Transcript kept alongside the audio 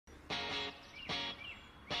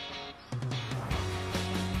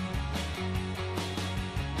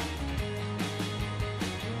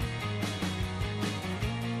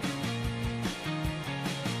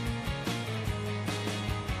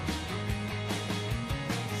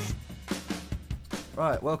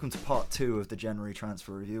Right, welcome to part 2 of the January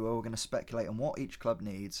transfer review, where we're going to speculate on what each club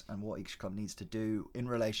needs and what each club needs to do in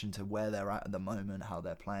relation to where they're at the moment, how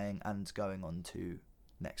they're playing, and going on to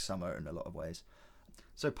next summer in a lot of ways.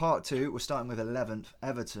 So part 2, we're starting with 11th,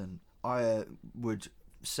 Everton. I would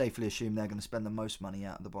safely assume they're going to spend the most money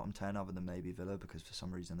out of the bottom 10, other than maybe Villa, because for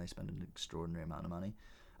some reason they spend an extraordinary amount of money.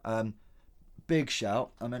 Big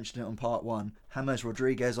shout, I mentioned it on part 1, James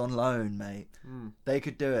Rodriguez on loan, mate. They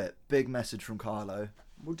could do it. Big message from Carlo.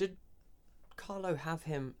 Well, did Carlo have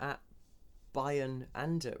him at Bayern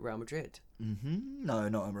and at Real Madrid? No,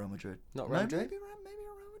 not at Real Madrid. Not Real Madrid? Maybe at Real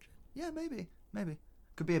Madrid. Yeah, maybe.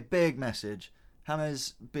 Could be a big message.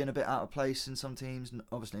 James being a bit out of place in some teams,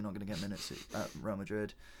 obviously not going to get minutes at Real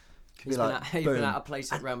Madrid. He's been out of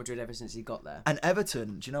place at Real Madrid ever since he got there. And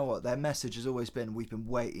Everton, do you know what? Their message has always been, we've been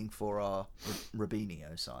waiting for our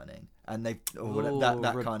Robinho signing. And they've...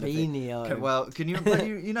 that kind of thing. Well, can you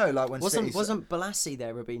like when Wasn't Balassi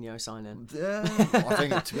their Robinho signing? I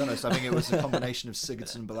think, to be honest, it was a combination of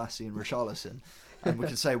Sigurdsson, Balassi and Richarlison. And we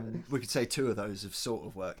could say two of those have sort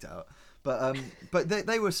of worked out. But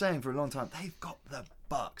they were saying for a long time, they've got the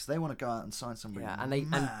bucks. They want to go out and sign somebody. Yeah,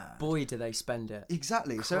 and boy, do they spend it.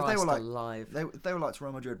 Exactly. Christ, so if they were like, alive. they were like to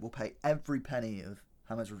Real Madrid, we'll pay every penny of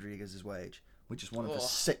James Rodriguez's wage. We just want him for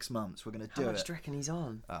 6 months. We're going to do it. How much do you reckon he's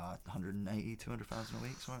on? 180, 200,000 a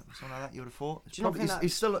week, something like that. You would have thought.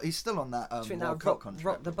 He's still on that. Do you think World that Cup contract.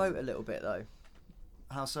 rock the boat a little bit though?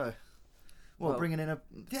 How so? Well, bringing in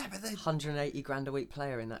but they 180 grand a week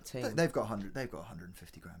player in that team. They've got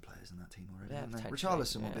 150 grand players in that team already. Yeah, haven't they?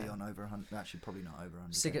 Richarlison will be on over 100. Actually, probably not over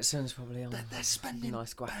 100. Sigurdsson's probably on. They're spending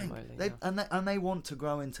nice guacamole. And they want to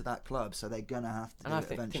grow into that club, so they're gonna have to do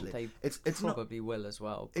it eventually. Think they probably will as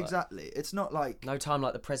well. Exactly. It's not like no time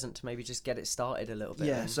like the present to maybe just get it started a little bit.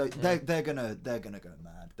 Yeah. So they're gonna go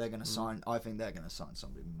mad. They're gonna sign. I think they're gonna sign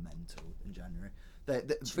somebody mental in January.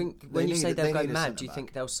 When you say they'll go mad, do you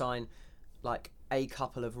think they'll sign like a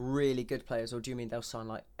couple of really good players, or do you mean they'll sign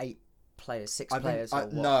like 8 players, 6 players? I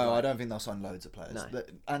don't think they'll sign loads of players. No.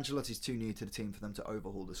 Ancelotti's too new to the team for them to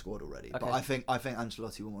overhaul the squad already. Okay. But I think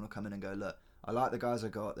Ancelotti will want to come in and go, look, I like the guys I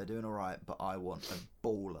got, they're doing all right, but I want a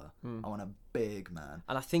baller. I want a big man.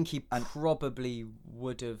 And I think he probably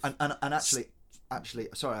would have. Actually,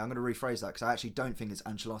 sorry, I'm going to rephrase that because I actually don't think it's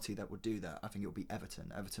Ancelotti that would do that. I think it will be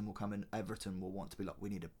Everton. Everton will come in. Everton will want to be like, we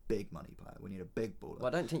need a big money player. We need a big baller. Well, I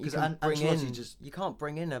don't think you can bring in. You can't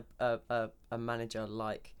bring in a manager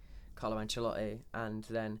like Carlo Ancelotti, and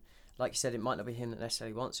then, like you said, it might not be him that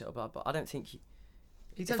necessarily wants it, or blah. But I don't think he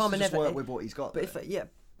tends to just work with what he's got. But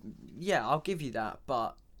I'll give you that.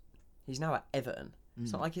 But he's now at Everton.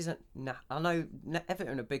 It's not like he's at. I know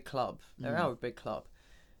Everton are a big club. They are a big club.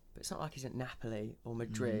 But it's not like he's at Napoli or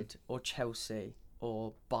Madrid or Chelsea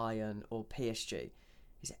or Bayern or PSG.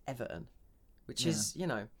 He's at Everton, which is,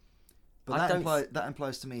 But that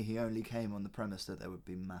implies to me he only came on the premise that there would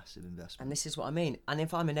be massive investment. And this is what I mean. And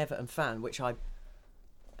if I'm an Everton fan, which I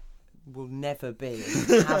will never be,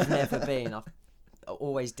 have never been, I've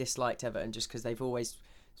always disliked Everton just because they've always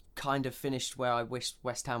kind of finished where I wished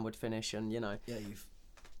West Ham would finish, and Yeah,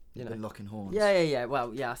 you've been locking horns. Yeah.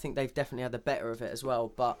 Well, yeah, I think they've definitely had the better of it as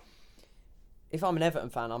well. But if I'm an Everton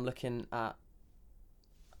fan, I'm looking at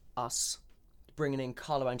us bringing in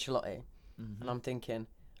Carlo Ancelotti, and I'm thinking,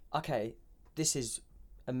 okay, this is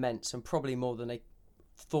immense and probably more than they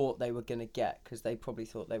thought they were going to get, because they probably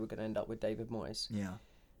thought they were going to end up with David Moyes. Yeah.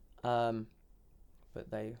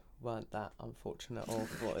 But they weren't that unfortunate, or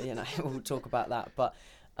we'll talk about that. But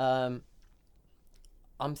I'm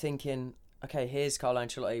thinking, okay, here's Carlo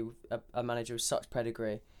Ancelotti, a manager with such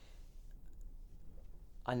pedigree.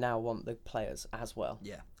 I now want the players as well.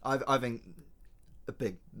 Yeah, I think a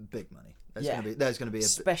big money. There's going to be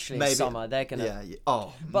especially in summer. They're going to. Yeah.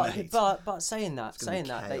 Oh, but saying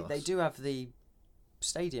that, they do have the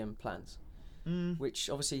stadium plans,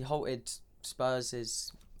 which obviously halted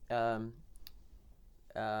Spurs'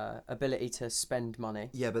 ability to spend money.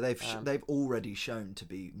 Yeah, but they've already shown to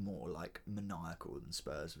be more like maniacal than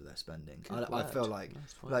Spurs with their spending. I feel like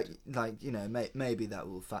maybe that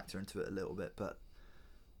will factor into it a little bit, but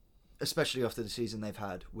especially after the season they've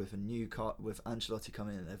had with with Ancelotti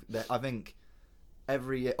coming in, I think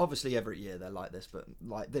every year they're like this, but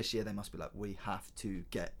like this year they must be like, we have to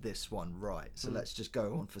get this one right. So let's just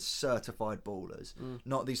go on for certified ballers,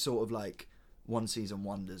 not these sort of like one season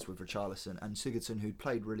wonders with Richarlison and Sigurdsson, who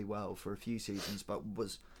played really well for a few seasons, but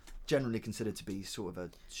was generally considered to be sort of a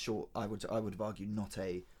short. I would argue not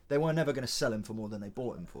a. They were never going to sell him for more than they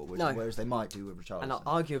bought him for, whereas they might do with Richarlison. And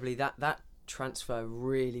arguably that transfer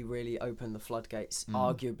really, really opened the floodgates.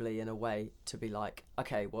 Arguably, in a way, to be like,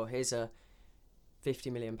 okay, well, here's a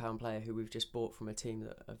 £50 million player who we've just bought from a team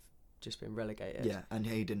that have just been relegated. Yeah, and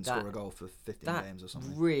he didn't score a goal for 15 games or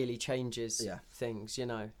something. That really changes things, you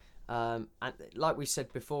know. And like we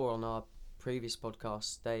said before on our previous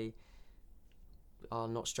podcast, they are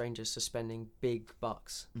not strangers to spending big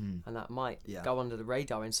bucks, and that might go under the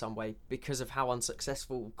radar in some way because of how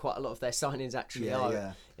unsuccessful quite a lot of their signings actually are.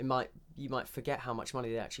 Yeah. You might forget how much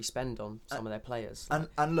money they actually spend on some of their players.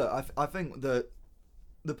 And look, I think the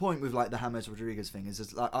point with like the James Rodriguez thing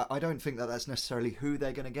is like I don't think that's necessarily who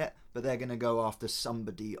they're going to get, but they're going to go after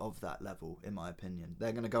somebody of that level, in my opinion.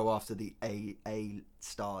 They're going to go after the A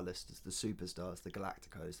star list, the superstars, the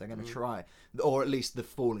Galacticos. They're going to try, or at least the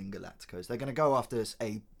falling Galacticos. They're going to go after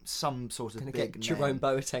some sort of big name. Jerome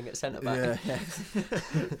Boateng at centre back. Yeah.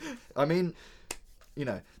 I mean, you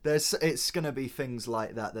know, it's going to be things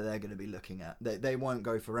like that they're going to be looking at. They won't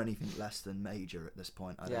go for anything less than major at this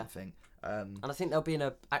point, I don't think. And I think they'll be in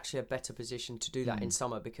a better position to do that in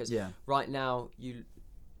summer because right now, you,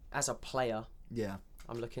 as a player,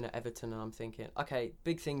 I'm looking at Everton and I'm thinking, okay,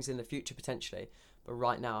 big things in the future potentially, but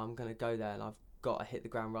right now I'm going to go there and I've got to hit the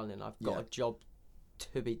ground running. I've got a job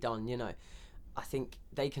to be done, you know. I think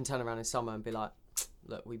they can turn around in summer and be like,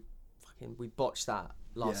 look, we botched that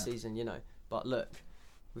last season, you know, but look,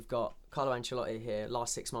 we've got Carlo Ancelotti here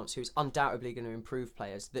last 6 months, who's undoubtedly going to improve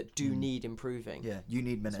players that do need improving. Yeah, you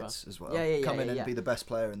need minutes as well. Come in and be the best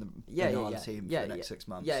player in the team for the next 6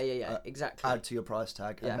 months. Exactly. Add to your price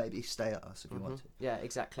tag and maybe stay at us if you want to. Yeah,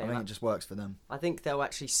 exactly. I think it just works for them. I think they'll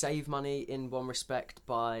actually save money in one respect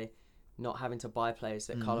by not having to buy players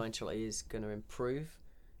that Carlo Ancelotti is going to improve.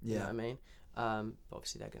 You know what I mean? But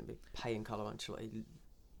obviously they're going to be paying Carlo Ancelotti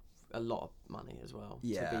a lot of money as well to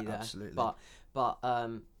be there. Absolutely. But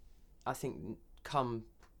I think come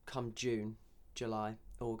June, July,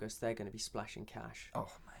 August, they're going to be splashing cash. Oh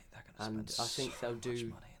mate, they're going to spend I think so they'll much do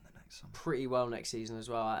money in the next summer. Pretty well next season as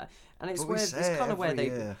well. And it's But it's kind of where they.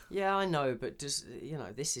 year. Yeah, I know, but just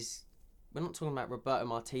this is. We're not talking about Roberto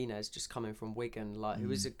Martinez just coming from Wigan, who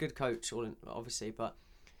was a good coach, obviously, but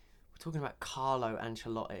we're talking about Carlo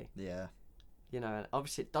Ancelotti. Yeah. And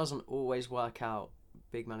obviously it doesn't always work out.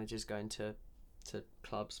 Big managers going to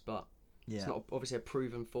clubs, but it's not obviously a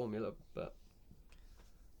proven formula. But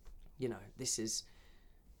this is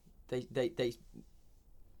they.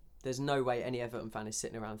 There's no way any Everton fan is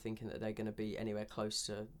sitting around thinking that they're going to be anywhere close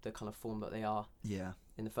to the kind of form that they are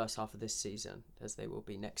in the first half of this season, as they will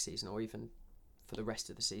be next season, or even for the rest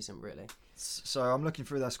of the season, really. So I'm looking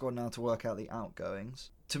through their squad now to work out the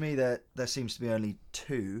outgoings. To me, there seems to be only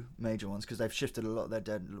two major ones because they've shifted a lot of their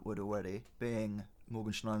deadwood already, being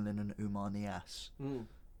Morgan Schneiderlin and Umar Niasse.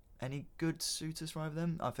 Any good suitors for either of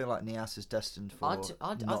them? I feel like Niasse is destined for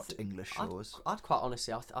English shores. I'd quite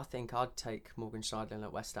honestly, I think I'd take Morgan Schneiderlin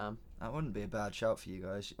at West Ham. That wouldn't be a bad shout for you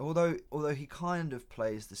guys. Although he kind of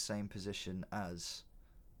plays the same position as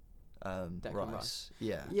Rice.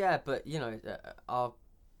 Yeah. Yeah, but our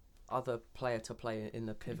other player to play in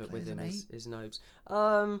the pivot with him is Nobes.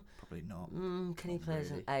 Probably not. Can he play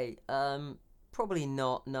as an 8? Probably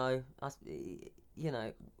not. No.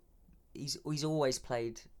 He's always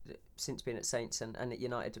played since being at Saints and at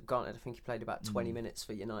United. Granted, I think he played about 20 minutes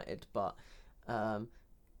for United, but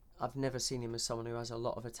I've never seen him as someone who has a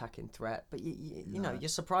lot of attacking threat. But you know, you're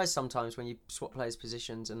surprised sometimes when you swap players'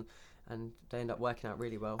 positions and they end up working out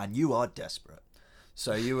really well. And you are desperate,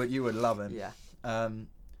 so you would love him. Yeah.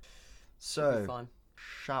 So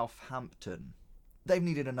Southampton. They've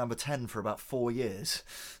needed a number 10 for about 4 years,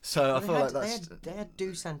 so I feel like that's. They had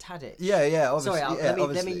Dusan Tadic. Yeah,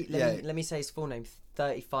 obviously. Sorry, let me say his full name.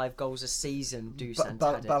 35 goals a season, Dusan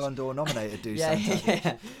Tadic. Ballon d'Or nominated Dusan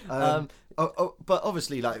Tadic. But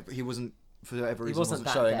obviously, he wasn't for whatever reason wasn't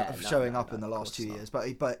showing up in the last 2 years. But do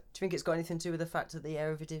you think it's got anything to do with the fact that the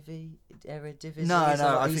Eredivisie?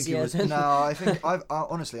 No, I think he was. No, I think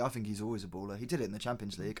honestly, I think he's always a baller. He did it in the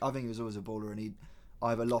Champions League. I think he was always a baller, and he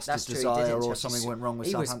either lost his desire or something went wrong with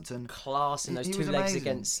Southampton. He was class in those two legs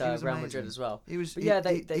against Real Madrid as well. He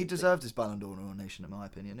deserved his Ballon d'Or nomination, in my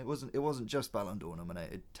opinion. It wasn't just Ballon d'Or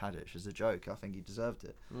nominated Tadic as a joke. I think he deserved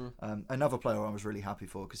it. Another player I was really happy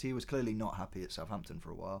for because he was clearly not happy at Southampton for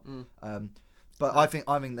a while. But I think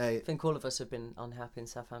they. I think all of us have been unhappy in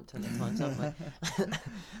Southampton at times, haven't we?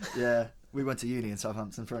 Yeah, we went to uni in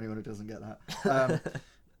Southampton. For anyone who doesn't get that,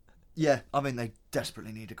 I mean they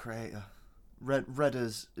desperately need a creator.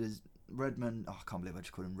 Redders is Redman. Oh, I can't believe I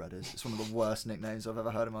just called him Redders. It's one of the worst nicknames I've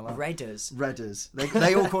ever heard in my life. Redders.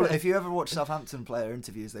 They all call it. If you ever watch Southampton player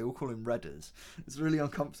interviews, they all call him Redders. It's really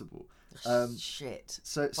uncomfortable. Shit.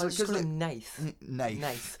 So just call him Nath.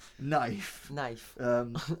 Nath.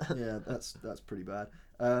 Yeah, that's pretty bad.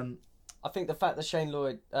 I think the fact that Shane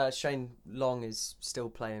Long is still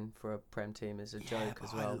playing for a Prem team is a joke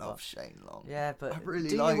as well. I love Shane Long. Yeah, but I really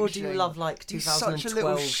do like you or do Shane. you love like 2012 He's such a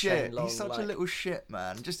little Shane shit. Long? He's such a little shit,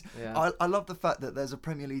 man. Yeah. I love the fact that there's a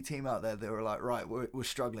Premier League team out there that are like, right, we're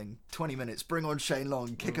struggling. 20 minutes, bring on Shane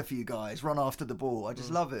Long, kick a few guys, run after the ball. I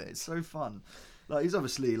just love it. It's so fun. Like he's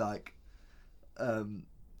obviously like, Shane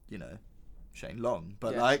Long,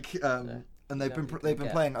 but and they've been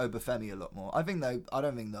playing Obafemi a lot more. I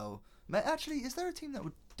don't think they'll. Actually, is there a team that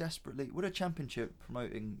would a championship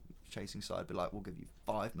promoting chasing side be like, we'll give you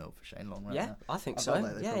 $5 million for Shane Long right now? I think so.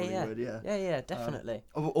 Yeah, definitely.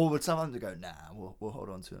 Or would someone go, nah, we'll hold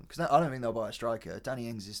on to him? Because I don't think they'll buy a striker. Danny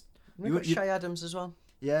Ings is. We've got Shay Adams as well.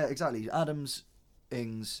 Yeah, exactly. Adams,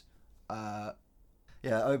 Ings, Obafemi,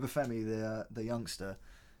 the youngster,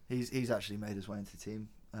 he's actually made his way into the team.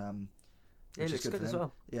 Yeah, he looks good as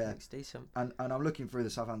well. Yeah, looks decent. And I'm looking through the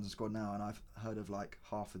Southampton squad now, and I've heard of like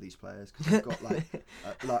half of these players because they've got like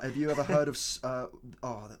have you ever heard of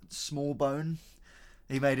Smallbone?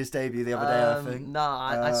 He made his debut the other day, I think. No,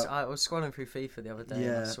 I was scrolling through FIFA the other day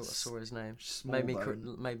and I saw his name. Made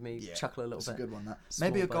me chuckle a little bit. It's a good one, that.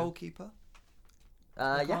 Maybe a goalkeeper?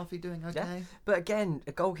 McCarthy doing okay? Yeah. But again,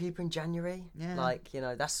 a goalkeeper in January? Yeah.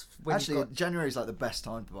 That's when actually, January's like the best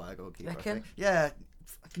time to buy a goalkeeper, I think. Yeah.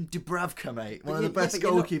 Fucking Dubravka, mate. One of the best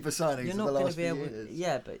goalkeeper signings of the last few years.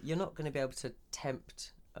 Yeah, but you're not going to be able to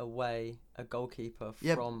tempt away a goalkeeper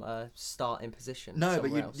from a starting position. No,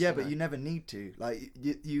 but you never need to. Like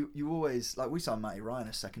you always, like we signed Matty Ryan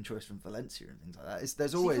as second choice from Valencia and things like that.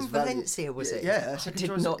 There's always Valencia, was it? Yeah, second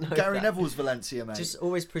choice. Not know Gary Neville's Valencia, mate. Just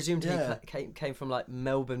always presumed he came from like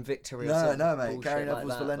Melbourne Victory. No, mate. Gary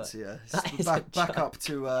Neville's Valencia. Back up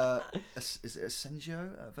to is it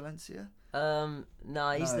Asensio at Valencia? No,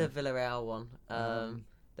 he's the Villarreal one.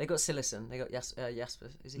 They got Sillison. They got Jasper.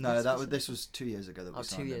 Is it no, this was 2 years ago. That we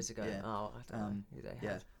signed 2 years ago. Yeah. Oh, I don't know who they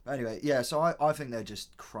had. Anyway, so I think they're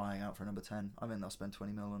just crying out for a number 10. I think they'll spend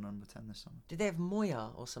 20 million on number 10 this summer. Did they have Moya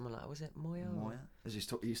or someone like that? Was it Moya? Moya? Are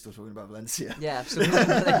you still talking about Valencia? Yeah, I'm still talking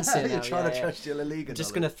about Valencia now. You're trying to trash your La Liga. I'm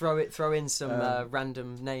just going to throw in some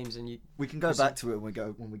random names and you. We can go back to it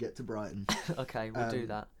when we get to Brighton. Okay, we'll do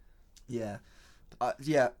that. Yeah. I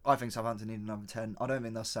think Southampton need a number 10. I don't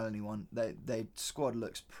think they'll sell anyone. Their squad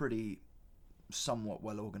looks somewhat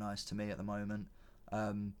well organised to me at the moment.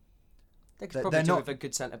 They could probably do with a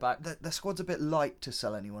good centre back. Their squad's a bit light to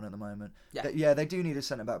sell anyone at the moment. Yeah, they do need a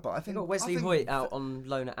centre back, but I think they've got Wesley Hoyt out on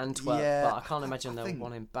loan at Antwerp. But I can't imagine they'll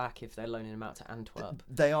want him back if they're loaning him out to Antwerp.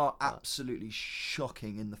 They are absolutely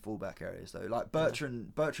shocking in the fullback areas though. Like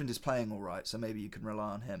Bertrand is playing all right, so maybe you can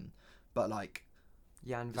rely on him. But like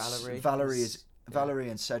Jan Valerie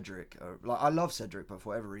and Cedric are, like, I love Cedric, but for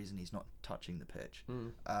whatever reason he's not touching the pitch.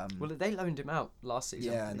 Well, they loaned him out last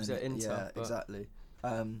season. Yeah, and he was at Inter. Yeah, exactly.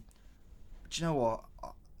 But you know what?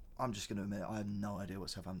 I'm just going to admit I have no idea what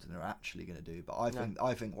Southampton are actually going to do. But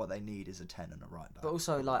I think what they need is a 10 and a right back. But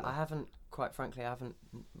also, like, I haven't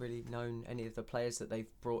really known any of the players that they've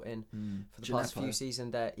brought in for the past few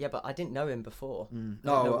seasons. Yeah, but I didn't know him before. I didn't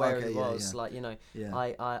know where he was. Like,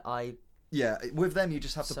 I. Yeah, with them you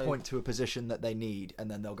just have to point to a position that they need, and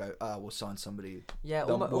then they'll go, we'll sign somebody. Yeah,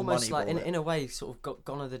 almost like in a way, sort of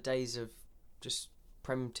gone are the days of just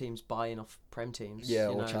Prem teams buying off Prem teams. Yeah,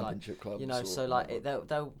 or Championship clubs. So like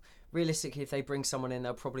they'll realistically, if they bring someone in,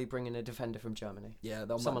 they'll probably bring in a defender from Germany. Yeah,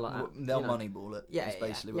 they'll moneyball it. Yeah,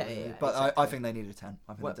 basically what they need. But exactly. I think they need a 10.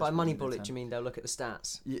 By moneyball it, do you mean they'll look at the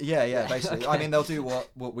stats? Yeah, basically. I mean, they'll do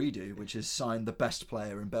what we do, which is sign the best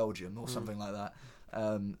player in Belgium or something like that.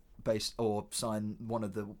 Or sign one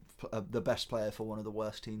of the best player for one of the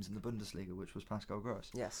worst teams in the Bundesliga, which was Pascal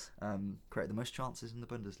Gross. Yes. Created the most chances in the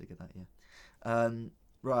Bundesliga that year.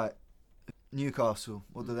 Right. Newcastle,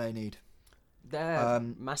 what do they need? They're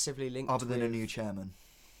massively linked other than a new chairman.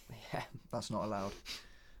 Yeah. That's not allowed.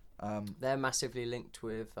 They're massively linked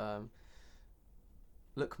with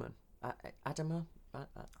Lookman. Ademola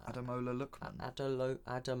Lookman.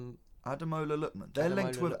 Ademola Lookman. They're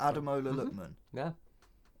linked with Ademola Lookman. Yeah.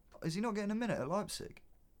 Is he not getting a minute at Leipzig?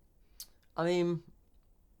 I mean,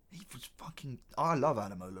 he was fucking. I love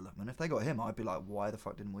Ademola Lookman. If they got him, I'd be like, why the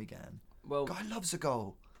fuck didn't we get him? Well, guy loves a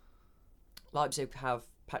goal. Leipzig have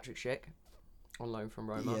Patrick Schick on loan from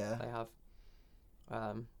Roma. Yeah. They have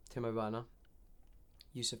Timo Werner,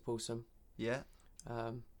 Yusuf Poulsen. Yeah.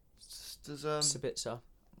 Does Sabitzer,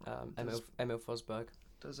 Emil Forsberg.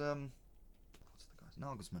 Does what's the guy's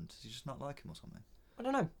Nagelsmann? Does he just not like him or something? I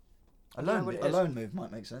don't know. A loan move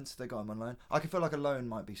might make sense if they got him on loan. I can feel like a loan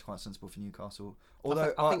might be quite sensible for Newcastle.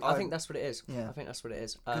 Although I think that's what it is. Yeah. I think that's what it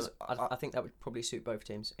is. I think that would probably suit both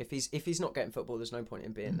teams. If he's not getting football, there's no point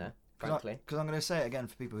in being there. frankly. Because I'm going to say it again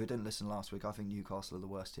for people who didn't listen last week. I think Newcastle are the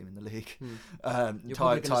worst team in the league. You're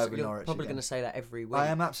tied with you're Norwich. Probably going to say that every week. I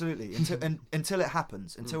am absolutely until it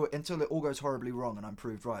happens, until it all goes horribly wrong and I'm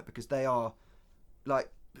proved right. Because they are like,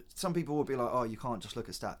 some people will be like, oh, you can't just look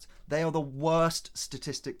at stats. They are the worst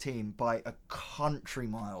statistic team by a country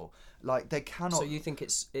mile. Like, they cannot. So you think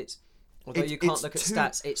it's although you can't look at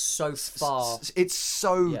stats, it's so far. It's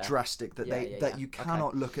so drastic that that you cannot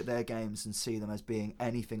okay. look at their games and see them as being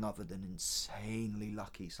anything other than insanely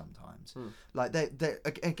lucky sometimes. Like they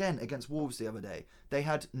again against Wolves the other day, they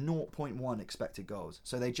had 0.1 expected goals,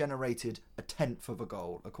 so they generated a tenth of a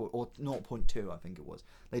goal, or 0.2, I think it was.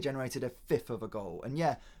 They generated a fifth of a goal, and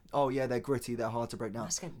they're gritty, they're hard to break down.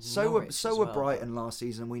 So were Brighton last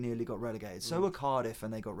season. We nearly got relegated. So were Cardiff,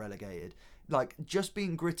 and they got relegated. Like, just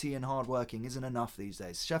being gritty and hard-working isn't enough these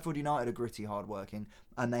days. Sheffield United are gritty, hard-working,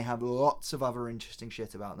 and they have lots of other interesting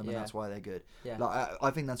shit about them, and that's why they're good. Yeah. Like, I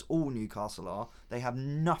think that's all Newcastle are. They have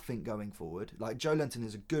nothing going forward. Like, Joe Linton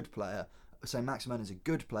is a good player. Saint-Maximin is a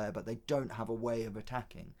good player, but they don't have a way of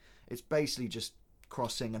attacking. It's basically just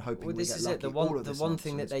crossing and hoping we get lucky. This is it. The one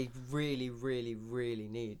thing that they really, really, really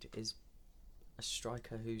need is a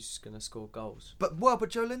striker who's going to score goals. But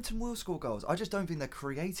Joe Linton will score goals. I just don't think they're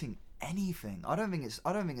creating anything. I don't think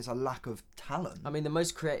it's a lack of talent. I mean, the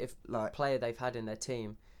most creative player they've had in their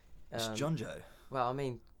team is John Joe. Well, I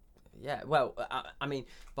mean, yeah. Well, I mean,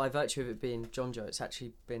 by virtue of it being John Joe, it's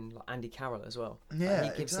actually been like Andy Carroll as well. Yeah,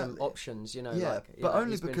 he gives them options. You know. Yeah, but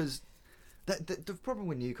only because the problem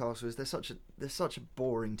with Newcastle is they're such a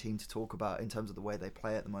boring team to talk about in terms of the way they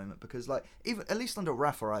play at the moment. Because even at least under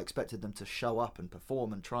Rafa, I expected them to show up and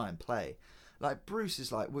perform and try and play. Like, Bruce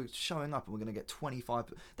is like, we're showing up and we're going to get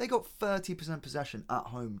 25. They got 30% possession at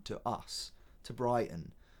home to us, to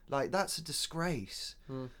Brighton. Like, that's a disgrace.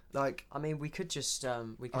 Like, I mean, we could just.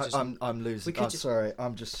 I'm losing. Sorry,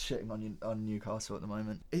 I'm just shitting on Newcastle at the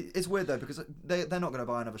moment. It's weird though, because they're not going to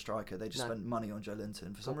buy another striker. They just spent money on Joe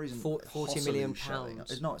Linton for some reason. £40 million.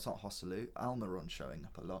 It's not Hosselu. Almiron's showing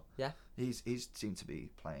up a lot. Yeah, he's seemed to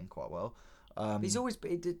be playing quite well. He's always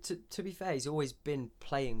to be fair, he's always been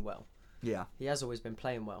playing well. Yeah, he has always been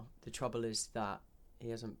playing well. The trouble is that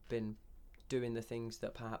he hasn't been doing the things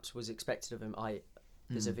that perhaps was expected of him.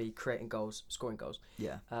 Vis-a-vis creating goals, scoring goals.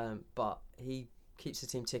 Yeah. But he keeps the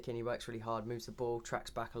team ticking. He works really hard, moves the ball,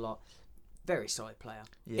 tracks back a lot. Very solid player.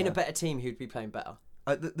 Yeah. In a better team, he'd be playing better.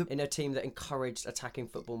 In a team that encouraged attacking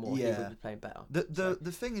football more, he would be playing better.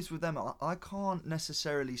 The thing is with them, I can't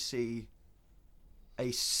necessarily see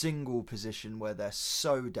a single position where they're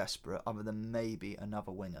so desperate, other than maybe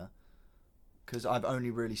another winger. Because I've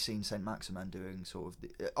only really seen Saint-Maximin doing sort of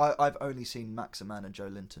I've only seen Maximin and Joe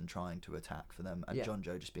Linton trying to attack for them, and John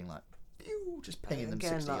Joe just being like, pew, just pinging them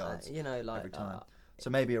 60 yards every time. So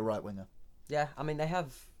maybe a right winger. Yeah, I mean, they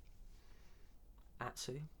have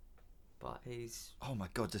Atsu, but he's... Oh my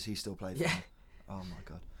God, does he still play for them? Oh my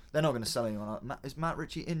God. They're not going to sell anyone. Is Matt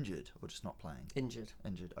Ritchie injured or just not playing? Injured.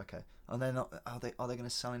 Okay. Are they going to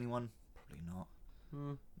sell anyone? Probably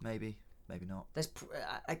not. Maybe not. There's,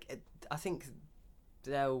 I think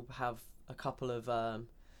they'll have a couple of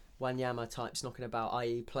Wanyama types knocking about,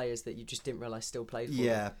 i.e. players that you just didn't realise still played for.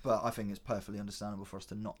 Yeah, but I think it's perfectly understandable for us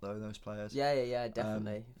to not know those players. Yeah,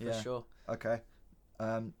 definitely, for sure. Okay.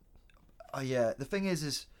 The thing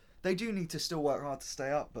is they do need to still work hard to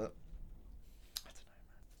stay up, but I don't know,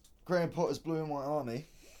 man. Graham Potter's blue and white army.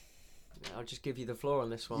 I'll just give you the floor on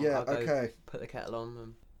this one. Yeah, I'll go okay. Put the kettle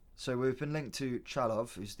on. So we've been linked to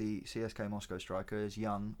Chalov, who's the CSK Moscow striker, is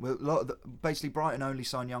young. Basically, Brighton only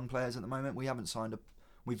sign young players at the moment.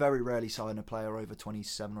 We very rarely sign a player over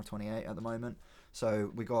 27 or 28 at the moment.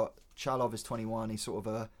 So we got Chalov is 21. He's sort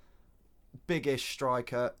of a big-ish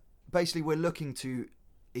striker. Basically, we're looking to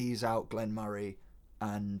ease out Glenn Murray,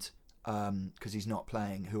 and because he's not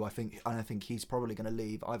playing, I think he's probably going to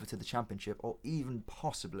leave either to the Championship or even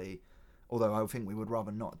possibly, although I think we would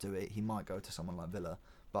rather not do it, he might go to someone like Villa.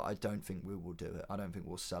 But I don't think we will do it. I don't think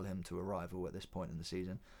we'll sell him to a rival at this point in the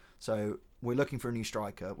season. So we're looking for a new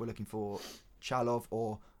striker. We're looking for Chalov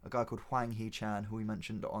or a guy called Hwang Hee-chan, who we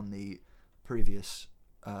mentioned on the previous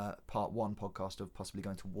part 1 podcast of possibly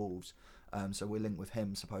going to Wolves. So we're linked with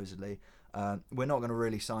him, supposedly. We're not going to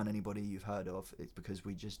really sign anybody you've heard of. It's because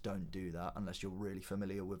we just don't do that unless you're really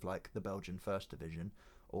familiar with like the Belgian First Division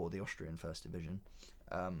or the Austrian First Division.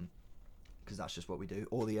 Because that's just what we do.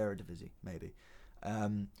 Or the Eredivisie, maybe.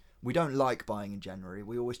 We don't like buying in January.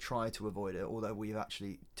 We always try to avoid it, although we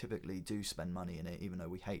actually typically do spend money in it, even though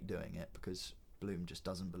we hate doing it because Bloom just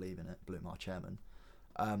doesn't believe in it. Bloom, our chairman.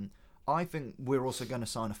 I think we're also going to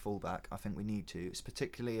sign a fullback. I think we need to. It's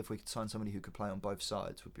particularly if we could sign somebody who could play on both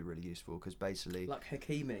sides would be really useful, because basically... Like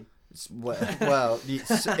Hakimi? Well,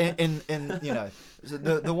 in you know,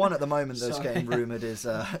 the one at the moment that's getting rumoured is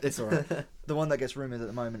it's alright. The one that gets rumoured at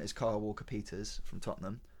the moment is Kyle Walker-Peters from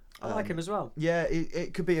Tottenham. I like him as well. Yeah,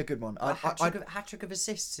 it could be a good one. Hat-trick of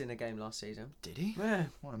assists in a game last season. Did he? Yeah.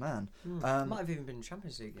 What a man. Might have even been in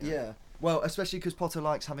Champions League. Yeah. Well, especially because Potter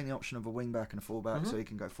likes having the option of a wing-back and a full-back, so he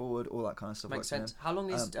can go forward, all that kind of stuff. Makes sense. How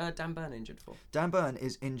long is Dan Burn injured for? Dan Burn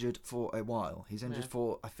is injured for a while. He's injured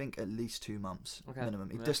for, I think, at least 2 months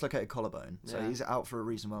minimum. He dislocated collarbone, so he's out for a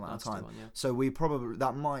reasonable amount of time. So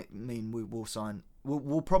that might mean we will sign...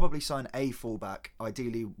 We'll probably sign a fullback,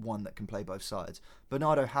 ideally one that can play both sides.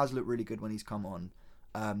 Bernardo has looked really good when he's come on,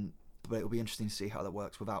 but it'll be interesting to see how that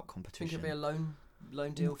works without competition. Think it'll be a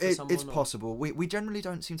loan deal for someone? It's possible. We generally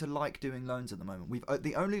don't seem to like doing loans at the moment.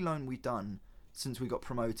 The only loan we've done since we got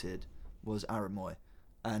promoted was Aaron Moy,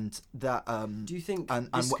 and that. Do you think?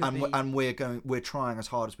 And we're trying as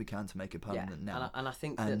hard as we can to make it permanent now. And I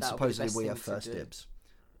think and supposedly we have first dibs.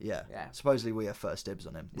 Yeah. Supposedly we have first dibs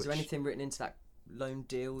on him. Is there anything written into that loan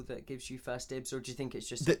deal that gives you first dibs, or do you think it's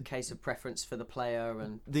just a case of preference for the player?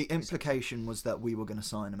 And the implication was that we were going to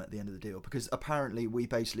sign him at the end of the deal, because apparently we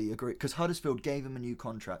basically agreed, because Huddersfield gave him a new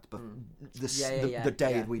contract, but the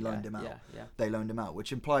day we loaned him out, they loaned him out,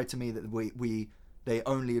 which implied to me that they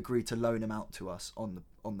only agreed to loan him out to us on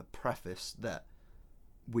the preface that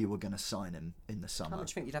we were going to sign him in the summer. How much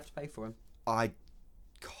do you think you'd have to pay for him? I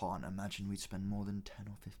can't imagine we'd spend more than 10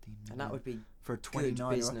 or 15 million. And that would be for a 29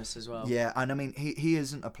 good business as well. Yeah, and I mean he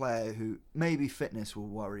isn't a player who, maybe fitness will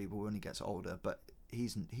worry when he gets older, but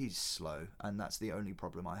he's slow, and that's the only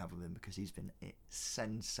problem I have with him, because he's been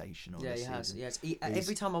sensational this season. He has.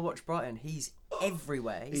 Every time I watch Brighton, he's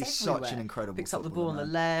everywhere. He's everywhere. Such an incredible picks up the ball on the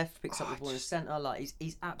left, picks up the ball in the centre. Like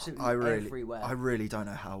he's absolutely everywhere. I really don't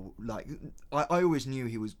know how. Like I always knew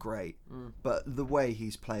he was great, but the way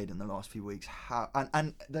he's played in the last few weeks,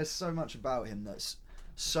 and there's so much about him that's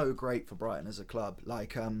so great for Brighton as a club.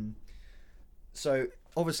 Like so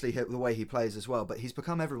obviously the way he plays as well, but he's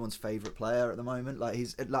become everyone's favourite player at the moment. Like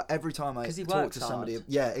he's like, every time I talk to somebody,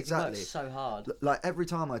 exactly, he works so hard. Like every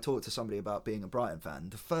time I talk to somebody about being a Brighton fan,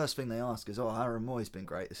 the first thing they ask is, "Oh, Aaron Moy's been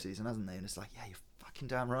great this season, hasn't he?" And it's like, yeah, you're fucking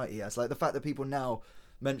damn right he has. Like the fact that people now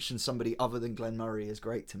mention somebody other than Glenn Murray is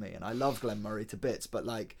great to me, and I love Glenn Murray to bits, but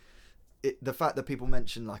like the fact that people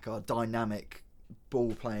mention like our dynamic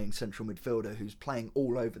ball playing central midfielder who's playing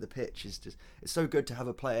all over the pitch is just, it's so good to have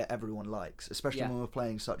a player everyone likes, especially when we're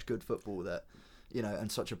playing such good football, that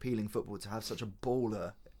and such appealing football, to have such a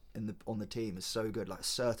baller on the team is so good, like a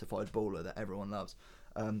certified baller that everyone loves.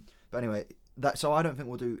 But anyway, so I don't think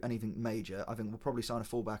we'll do anything major. I think we'll probably sign a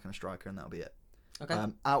fullback and a striker, and that'll be it. Okay.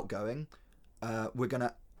 Outgoing, we're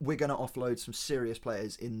gonna offload some serious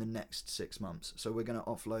players in the next 6 months. So we're gonna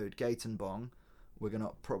offload Gate and Bong. We're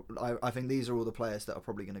gonna. I think these are all the players that are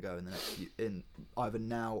probably going to go in the next in either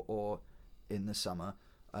now or in the summer.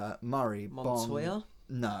 Murray, Montoya. Bong.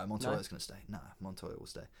 No, Montoya's going to stay. No, Montoya will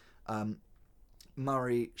stay.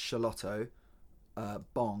 Murray, Charlotto,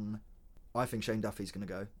 Bong. I think Shane Duffy's going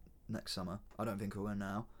to go next summer. I don't think he'll go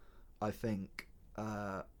now. I think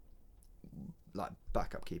like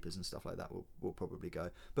backup keepers and stuff like that will probably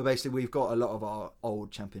go. But basically, we've got a lot of our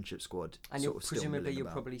old Championship squad. And presumably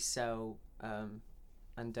you'll probably sell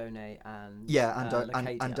Andone and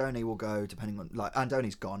Andone will go, depending on, like,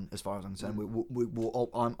 Andone's gone as far as I'm concerned.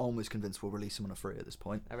 I'm almost convinced we'll release him on a free at this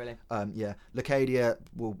point. Oh really? Yeah. Lacadia,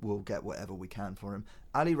 we'll get whatever we can for him.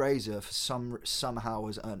 Ali Razor somehow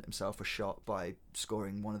has earned himself a shot by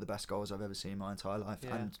scoring one of the best goals I've ever seen in my entire life,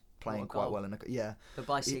 and playing quite well in the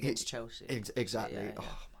Bicy against Chelsea. Exactly. Yeah.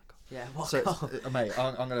 Oh, yeah, what so, goal? Mate,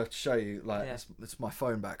 I'm going to show you, like, it's my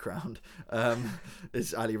phone background.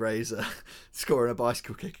 It's Ali Razor scoring a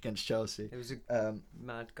bicycle kick against Chelsea. It was a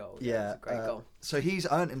mad goal. Yeah, it was a great goal. So he's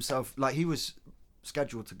earned himself, like, he was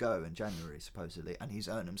scheduled to go in January, supposedly, and he's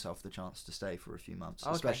earned himself the chance to stay for a few months,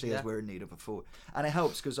 especially as we're in need of a forward. And it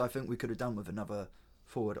helps, because I think we could have done with another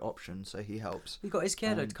forward option, so he helps. We got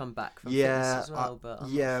Izquierdo to come back from fitness as well, but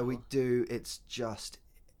we do. It's just,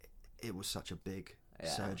 it was such a big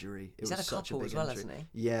surgery. He's had a couple as well, hasn't he?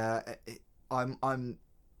 Yeah, I'm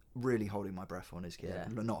really holding my breath on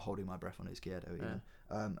Izquierdo. Not holding my breath on Izquierdo either.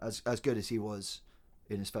 As good as he was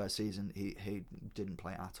in his first season, he didn't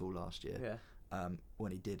play at all last year.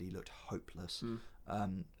 When he did, he looked hopeless.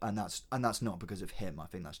 And that's not because of him. I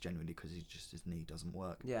think that's genuinely because his knee doesn't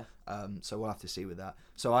work. So we'll have to see with that.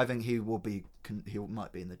 So I think he might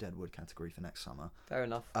be in the deadwood category for next summer. Fair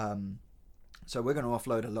enough. So we're going to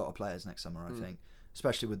offload a lot of players next summer, I think,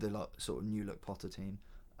 especially with the sort of new look Potter team.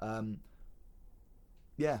 I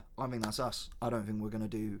think that's us. I don't think we're going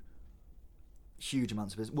to do huge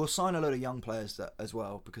amounts of business. We'll sign a load of young players as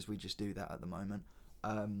well, because we just do that at the moment.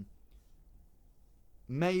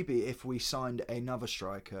 Maybe if we signed another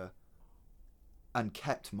striker and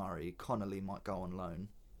kept Murray, Connolly might go on loan.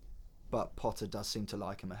 But Potter does seem to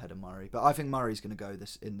like him ahead of Murray. But I think Murray's going to go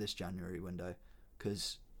in this January window,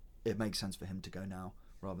 because it makes sense for him to go now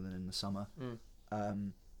rather than in the summer.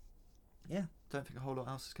 Yeah, don't think a whole lot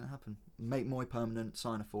else is going to happen. Make Moy permanent,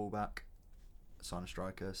 sign a fullback, sign a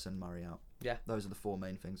striker, send Murray out. Yeah. Those are the 4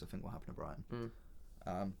 main things I think will happen to Brighton.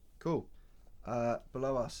 Cool.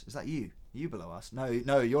 Below us, is that you? You below us? No,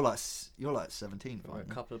 you're like 17th. We're a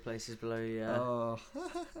couple of places below you. Yeah. Oh.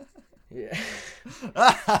 Yeah.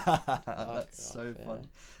 That's so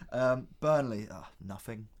fun. Burnley,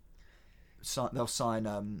 nothing. They'll sign.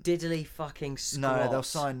 Diddly fucking squat. No,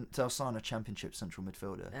 they'll sign a Championship central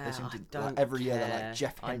midfielder. They seem to, like, every year they're like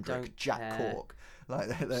Jeff Hendrick, Jack Cork. Like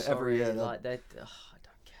every year. Like I don't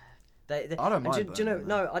care. I don't mind. Do you know?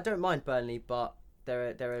 No, I don't mind Burnley, but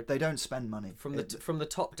they don't spend money from the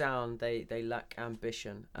top down. They lack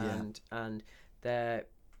ambition, and they're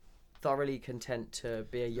thoroughly content to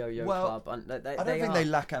be a yo-yo club. And I don't think they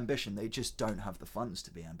lack ambition. They just don't have the funds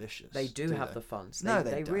to be ambitious. They do have the funds.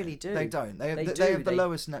 They really do. They don't. They have the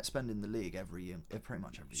lowest net spend in the league every year, pretty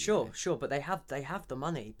much every year. Sure, but they have the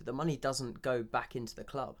money. But the money doesn't go back into the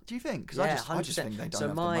club. Do you think? Because I just think they don't have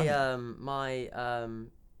the money. So my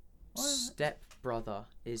step-brother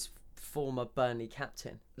is former Burnley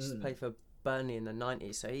captain. He used to play for Burnley in the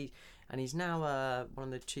 90s. So he's now one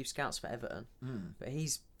of the chief scouts for Everton. But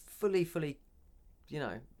he's fully, you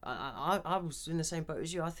know, I was in the same boat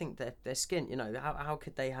as you. I think they're skint. You know, how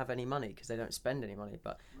could they have any money, because they don't spend any money?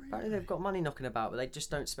 But apparently they've got money knocking about, but they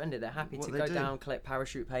just don't spend it. They're happy to go down, collect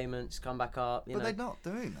parachute payments, come back up. But they're not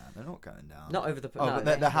doing that. They're not going down. Not over the. But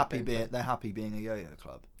they're happy being a yo-yo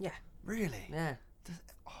club. Yeah. Really? Yeah.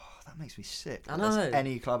 That makes me sick. I know. There's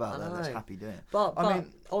any club out there that's happy doing it. But I mean,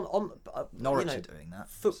 Norwich are doing that.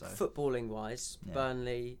 Footballing wise,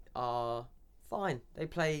 Burnley are fine. They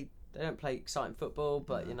don't play exciting football,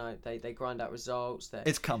 but you know they grind out results.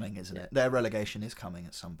 It's coming, isn't it? Their relegation is coming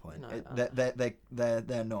at some point.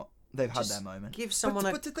 They're not. They've had their moment. Give someone.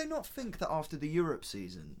 But did they not think that after the Europe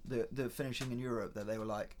season, the finishing in Europe, that they were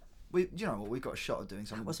like, we've got a shot of doing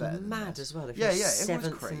something better. That was mad as well. They finished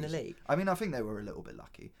 7th in the league. I mean, I think they were a little bit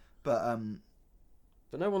lucky, but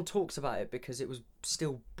no one talks about it because it was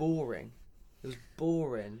still boring. It was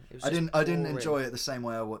boring. I didn't enjoy it the same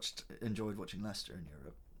way I enjoyed watching Leicester in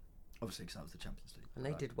Europe. Obviously, because that was the Champions League. And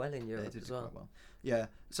they did well in Europe as well. Quite well. Yeah.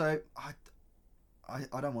 So I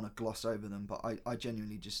don't want to gloss over them, but I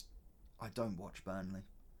genuinely just I don't watch Burnley.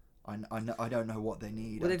 I don't know what they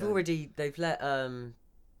need. Well,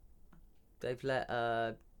 they've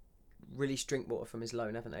let Really Drinkwater from his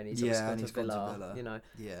loan, haven't they? And he's gone to Villa. You know.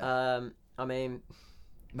 Yeah. I mean,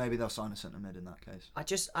 maybe they'll sign a centre mid in that case.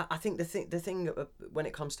 I think the thing when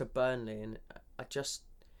it comes to Burnley, and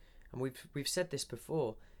we've said this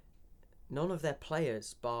before, none of their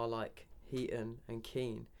players, bar like Heaton and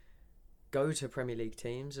Keane, go to Premier League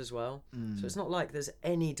teams as well. So it's not like there's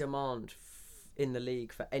any demand in the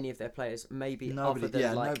league for any of their players. Maybe other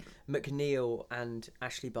than McNeil and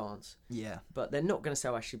Ashley Barnes. Yeah. But they're not going to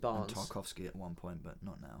sell Ashley Barnes. And Tarkowski at one point, but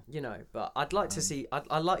not now. You know, but I'd like to see.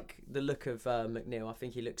 I like the look of McNeil. I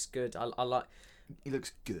think he looks good. I like. He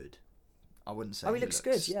looks good. I wouldn't say. Oh, he looks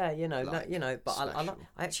good. Yeah, you know, But I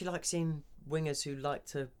actually like seeing wingers who like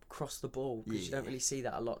to cross the ball, because you don't really see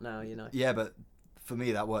that a lot now. You know. Yeah, but for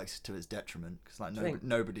me that works to its detriment, because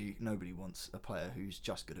nobody wants a player who's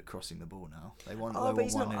just good at crossing the ball now. They want. But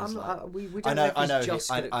he's not. We don't know. I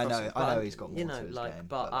know he's got more to his game.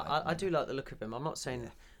 But I do like the look of him. I'm not saying.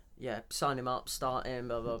 Yeah, sign him up, start him,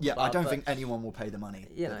 blah, blah, I don't think anyone will pay the money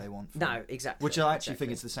that they want. No, exactly. Which I actually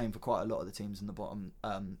think is the same for quite a lot of the teams in the bottom.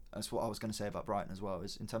 That's what I was going to say about Brighton as well,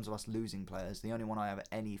 is in terms of us losing players, the only one I have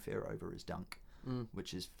any fear over is Dunk,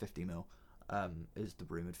 which is 50 mil, is the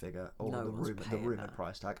rumoured figure, or the rumoured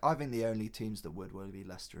price tag. I think the only teams that would be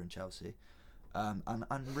Leicester and Chelsea. And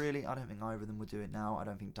really, I don't think either of them would do it now. I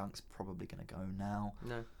don't think Dunk's probably going to go now.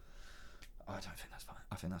 No. I don't think that's fine.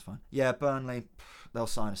 I think that's fine. Yeah, Burnley, they'll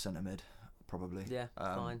sign a centre mid, probably. Yeah,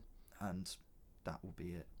 fine. And that will be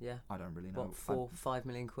it. Yeah. I don't really know. What, 5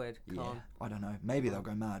 million quid? Yeah, I don't know. Maybe they'll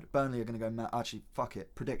go mad. Burnley are going to go mad. Actually, fuck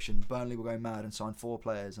it. Prediction, Burnley will go mad and sign 4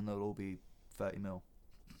 players, and they'll all be 30 mil.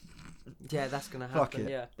 Yeah, that's going to happen. Fuck it.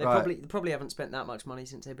 Yeah, they probably haven't spent that much money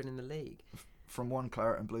since they've been in the league. From one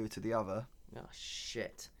claret and blue to the other. Oh,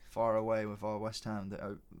 shit. Far away with our West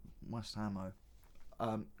Ham-o.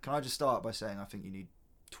 Can I just start by saying I think you need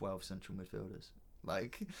 12 central midfielders.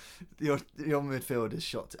 Like, your midfielders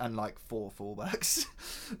shot and like 4 fullbacks.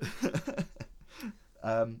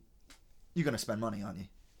 You're going to spend money, aren't you?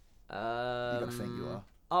 You got to think you are.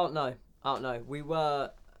 Oh no.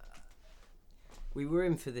 We were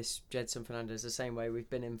in for this Jedson Fernandez the same way we've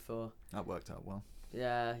been in for. That worked out well.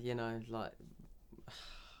 Yeah,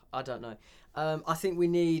 I don't know. I think we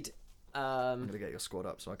need. I'm gonna get your squad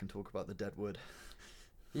up so I can talk about the dead wood.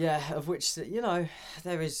 Yeah, of which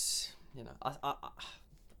there is.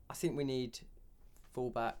 I think we need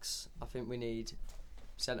fullbacks. I think we need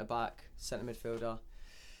centre back, centre midfielder.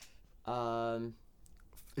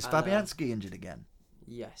 Is Fabianski injured again?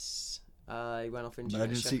 Yes. He went off injured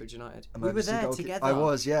at Sheffield United. We were there together. I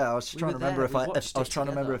was, yeah. I was trying to remember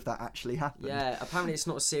if that actually happened. Yeah, apparently it's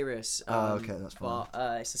not as serious. Okay, that's fine.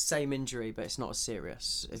 But it's the same injury, but it's not as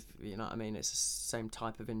serious. If you know what I mean, it's the same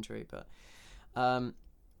type of injury. But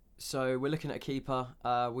so we're looking at a keeper.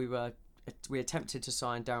 We attempted to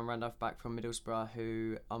sign Darren Randolph back from Middlesbrough,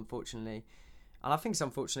 who unfortunately, and I think it's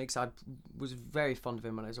unfortunately because I was very fond of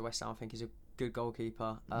him when I was at West Ham. I think he's a good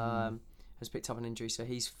goalkeeper. Has picked up an injury, so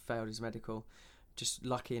he's failed his medical. Just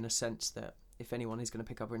lucky in a sense that if anyone is going to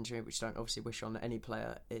pick up an injury, which you don't obviously wish on any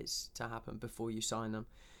player, is to happen before you sign them.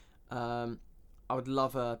 I would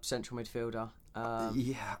love a central midfielder.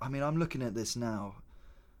 Yeah, I mean, I'm looking at this now.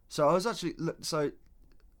 So I was actually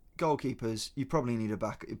goalkeepers. You probably need a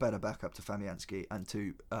better backup to Fabianski and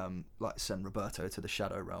to send Roberto to the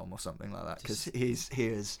Shadow Realm or something like that, because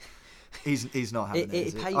He's not having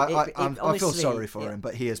it. I feel sorry for him,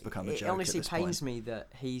 but he has become a joke. It honestly pains me that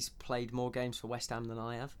he's played more games for West Ham than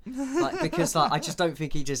I have, because I just don't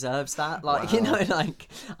think he deserves that. Wow.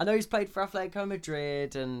 I know he's played for Atletico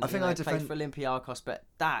Madrid and played for Olympiacos, but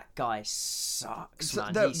that guy sucks,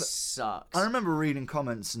 man. He sucks. I remember reading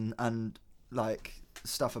comments and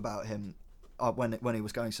stuff about him. When he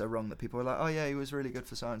was going so wrong, that people were like, oh yeah, he was really good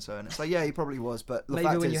for so and so, and it's like, yeah, he probably was, but the maybe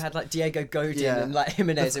fact when is, you had Diego Godin and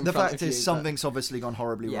Jimenez in front of you. The fact is, something's obviously gone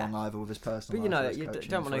horribly wrong either with his personal. But you don't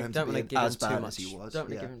want to give him too much. Don't want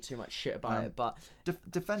to give him too much shit about it. But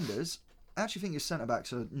defenders, I actually think your centre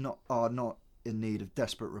backs are not in need of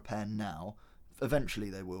desperate repair now.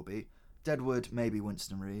 Eventually they will be. Deadwood, maybe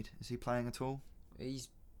Winston Reid. Is he playing at all? He's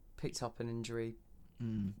picked up an injury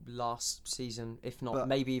last season, if not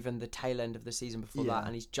maybe even the tail end of the season before that,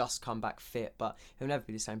 and he's just come back fit, but he'll never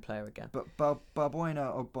be the same player again. But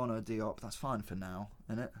Balbuena, Ogbonna, Diop, that's fine for now,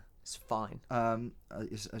 isn't it? It's fine.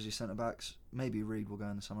 As your centre backs, maybe Reid will go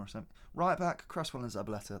in the summer or something. Right back, Cresswell and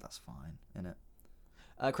Zabaleta, that's fine, isn't it?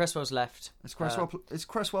 Cresswell's left. Is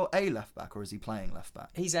Cresswell a left back, or is he playing left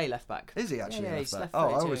back? He's a left back. Is he actually a left back? I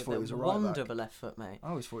always thought he was a right back. Wonder of a left foot, mate. I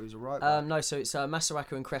always thought he was a right back. No, so it's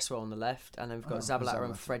Masaraku and Cresswell on the left, and then we've got Zabaleta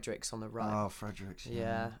and Fredericks on the right. Oh, Fredericks.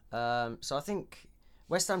 Yeah. So I think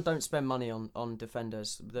West Ham don't spend money on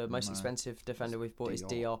defenders. The most expensive defender we've bought is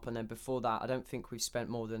Diop, and then before that, I don't think we've spent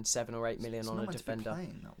more than 7 or 8 million on a defender. He's not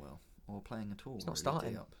playing that well, or playing at all. He's not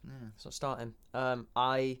starting. Yeah. It's not starting.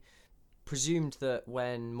 I presumed that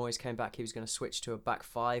when Moyes came back, he was going to switch to a back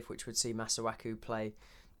 5, which would see Masaraku play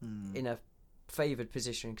in a favoured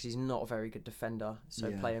position because he's not a very good defender.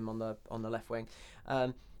 So play him on the left wing.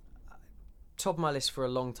 Top of my list for a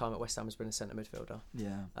long time at West Ham has been a centre midfielder.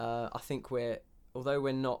 Yeah. I think although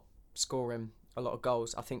we're not scoring a lot of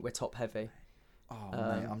goals, I think we're top heavy. Oh,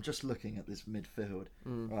 mate, I'm just looking at this midfield.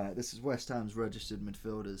 Right, this is West Ham's registered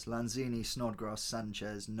midfielders: Lanzini, Snodgrass,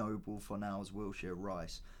 Sanchez, Noble, Fornals, Wilshere,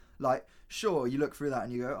 Rice. Sure, you look through that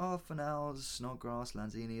and you go, oh, Fornals, Snodgrass,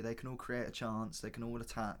 Lanzini, they can all create a chance, they can all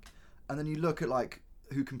attack. And then you look at,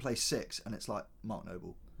 who can play 6, and it's Mark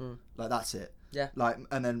Noble. That's it. Yeah.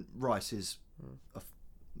 And then Rice is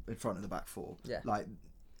in front of the back 4. Yeah.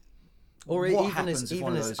 Or even as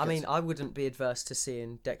I mean, I wouldn't be adverse to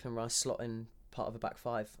seeing Declan Rice slot in part of a back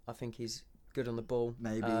 5. I think he's good on the ball.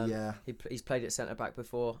 Maybe, yeah. He's played at centre back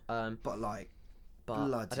before. But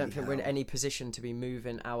I don't think we're in any position to be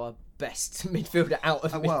moving our best midfielder out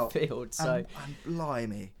of midfield. So and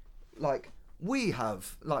blimey, we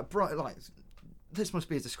have this must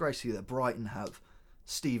be a disgrace to you that Brighton have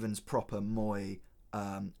Stevens, Proper, Moy,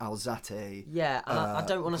 Alzate. Yeah, and I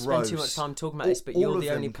don't want to spend too much time talking about this, but you're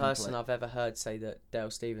the only person I've ever heard say that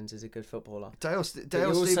Dale Stevens is a good footballer. Dale you're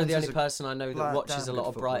also Stevens the only person I know that watches a lot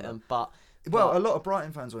of Brighton, but. Well, a lot of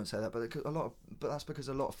Brighton fans won't say that, but that's because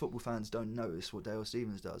a lot of football fans don't notice what Dale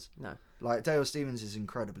Stevens does. No, Dale Stevens is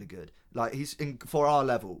incredibly good. For our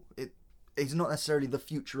level, he's not necessarily the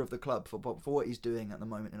future of the club, but for what he's doing at the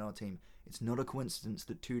moment in our team, it's not a coincidence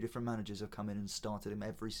that 2 different managers have come in and started him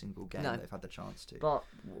every single game they've had the chance to. But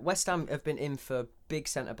West Ham have been in for big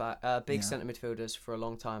centre midfielders for a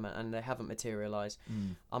long time, and they haven't materialised.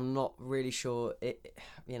 I'm not really sure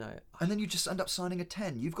and then you just end up signing a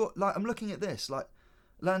 10. You've got I'm looking at this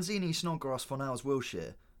Lanzini, Snodgrass, Fornals,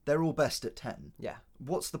 Wilshere, they're all best at 10. Yeah.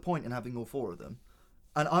 What's the point in having all 4 of them?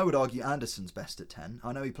 And I would argue Anderson's best at 10.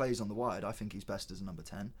 I know he plays on the wide. I think he's best as a number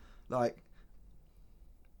 10. Like,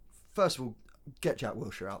 first of all, get Jack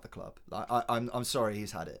Wilshere out the club. Like, I'm sorry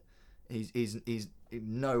he's had it. He's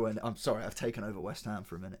nowhere. I'm sorry, I've taken over West Ham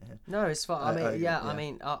for a minute here. No, it's fine. I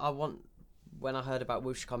mean, I want, when I heard about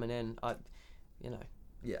Wilshere coming in,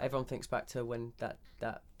 everyone thinks back to when that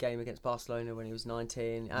game against Barcelona when he was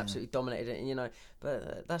 19, absolutely dominated it,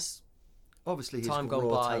 but that's obviously he's time gone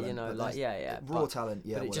raw by, talent, raw talent,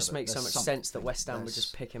 but it just makes so much sense that West Ham would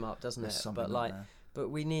just pick him up, doesn't it? But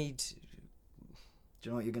we need. Do you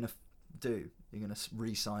know what you're gonna do? You're gonna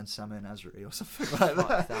re-sign Samir Nasri or something like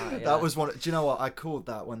that. That was one. Do you know what I called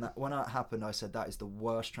that when that happened? I said that is the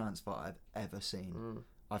worst transfer I've ever seen.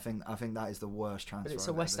 I think that is the worst transfer. But it's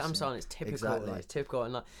a West Ham sign. It's typical. Exactly. It's typical,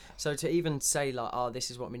 and so to even say this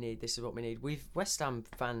is what we need. This is what we need. West Ham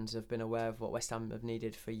fans have been aware of what West Ham have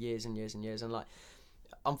needed for years and years and years, and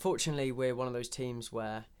unfortunately, we're one of those teams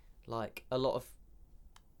where a lot of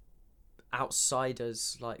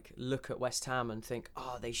outsiders look at West Ham and think,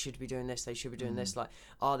 they should be doing this. They should be doing this.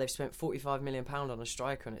 They've spent £45 million on a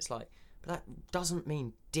striker, and it's but that doesn't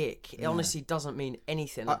mean dick. It honestly doesn't mean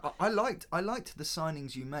anything. I liked the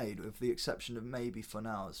signings you made, with the exception of maybe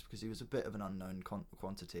Fornals, because he was a bit of an unknown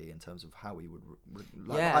quantity in terms of how he would.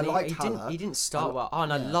 He didn't start well. I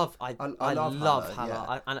love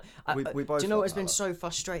Haller. Yeah. We both. Do you know what has been so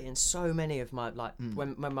frustrating? So many of my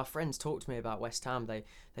when my friends talk to me about West Ham, they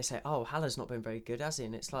say, Haller's not been very good, has he?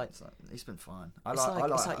 And it's he's been fine.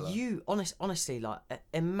 You honestly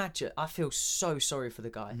imagine. I feel so sorry for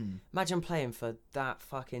the guy. Imagine playing for that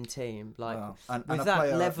fucking team, and with that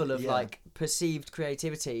player, level of perceived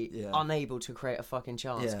creativity, unable to create a fucking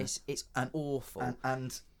chance. It's awful.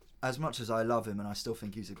 And as much as I love him and I still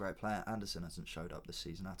think he's a great player, Anderson hasn't showed up this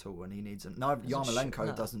season at all, and he needs him. No,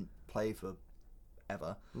 Yarmolenko doesn't play for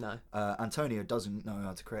ever. No. Antonio doesn't know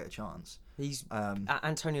how to create a chance. He's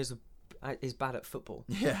Antonio's is bad at football.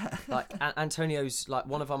 Yeah. Antonio's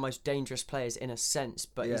one of our most dangerous players in a sense,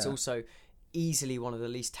 but he's also easily one of the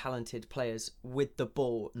least talented players with the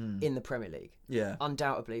ball in the Premier League. Yeah,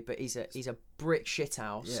 undoubtedly. But he's a brick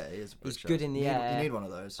shithouse. Yeah, he is. He's good in the air. You need one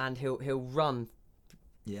of those, and he'll run.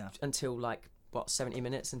 Yeah. Until 70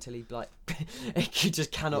 minutes until he he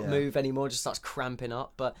just cannot move anymore. Just starts cramping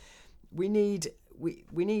up. But we need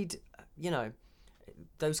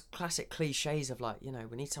those classic cliches of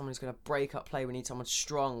we need someone who's going to break up play. We need someone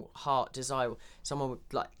strong, heart, desire, someone with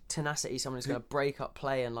tenacity, someone who's going to break up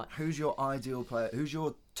play and Who's your ideal player? Who's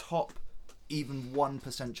your top, even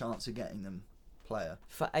 1% chance of getting them player?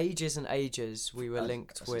 For ages and ages, we were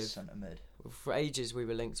linked with centre mid. For ages, we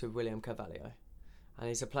were linked with William Carvalho, and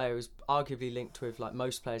he's a player who's arguably linked with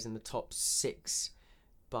most players in the top 6.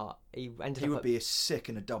 But he would be sick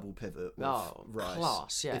in a double pivot with Rice.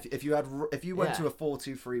 Class, yeah. If you went to a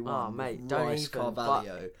 4-2-3-1 with Rice,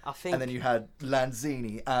 Carvalho, and then you had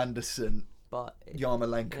Lanzini, Anderson,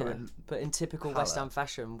 Yarmolenko, but in typical West Ham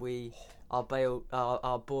fashion, our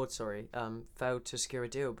board failed to secure a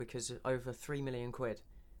deal because over £3 million.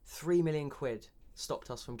 £3 million stopped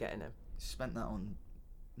us from getting him. Spent that on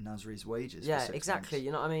Nasri's wages. Yeah, for 6 exactly. months.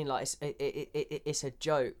 You know what I mean? It's a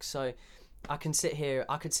joke. So I could sit here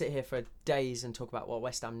for days and talk about what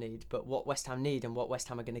West Ham need, but what West Ham need and what West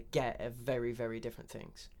Ham are going to get are very, very different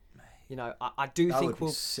things. I do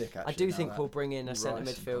think we'll bring in a centre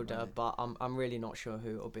midfielder, but I'm really not sure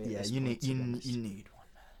who it'll be. Yeah, you need one.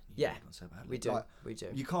 Yeah, we do.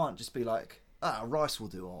 You can't just be Rice will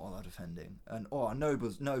do all our defending, and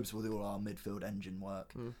Nobes will do all our midfield engine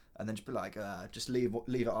work, and then just be just leave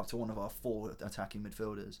it up to one of our 4 attacking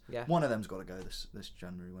midfielders. Yeah. One of them's got to go this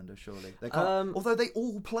January window, surely. They can't. Although they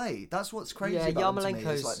all play, that's what's crazy. Yeah, about them to me,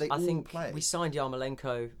 Yarmolenko's. They I all think play. we signed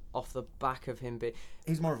Yarmolenko off the back of him.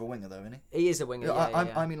 He's more of a winger, though, isn't he? He is a winger.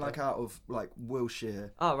 I mean, out of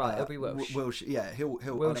Wilshere. Oh right, it'll be Wilsh. Wilshere, yeah, he'll.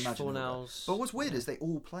 Wilsh, I'd imagine. Fornals. But what's weird is they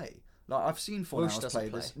all play. I've seen Fornals play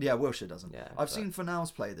this. Yeah, Wilshere doesn't. Yeah, I've seen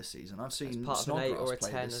Fornals play this season. I've seen part of an 8 or a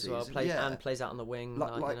 10 as well. Plays out on the wing.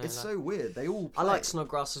 It's so weird. They all play. I like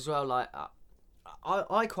Snodgrass as well.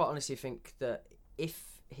 I quite honestly think that if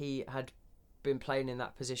he had been playing in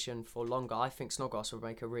that position for longer, I think Snodgrass would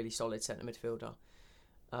make a really solid centre midfielder.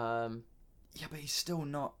 Yeah, but he's still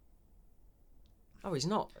not. Oh, he's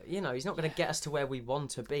not. He's not going to get us to where we want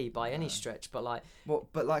to be by any stretch. But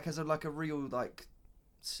as a real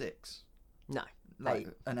 6. No, 8.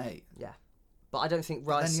 An 8. Yeah. But I don't think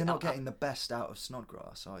Rice. Then you're not getting the best out of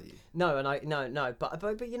Snodgrass, are you? No, and no.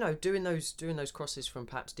 But you know, doing those crosses from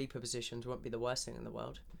perhaps deeper positions won't be the worst thing in the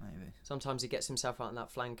world. Maybe. Sometimes he gets himself out on that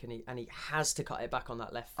flank, and he has to cut it back on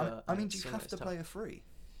that left foot. I mean, do you have to play a free?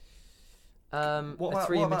 A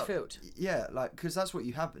three in midfield. Yeah, like because that's what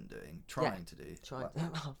you have been doing, trying to do.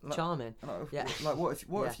 Charming. Yeah. Like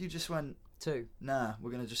what if you just went 2? Nah,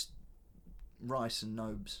 we're gonna just Rice and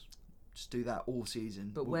Nobes. Just do that all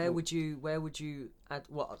season. But where would you add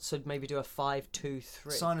what? So maybe do a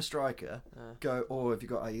 5-2-3. Sign a striker. Go. Or have you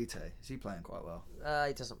got Ayute? Is he playing quite well?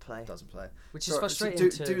 He doesn't play. Which is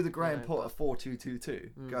frustrating. So do the Graham Potter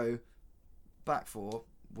 4-2-2-2. Go back 4,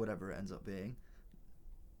 whatever it ends up being.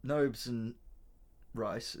 Nobes and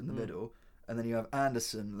Rice in the middle, and then you have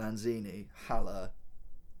Anderson, Lanzini, Haller.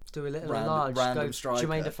 Do a little random striker.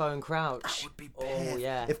 Jermaine Defoe and Crouch. That would be piff.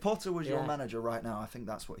 Yeah. If Potter was your manager right now, I think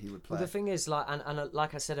that's what he would play. Well, the thing is, like, and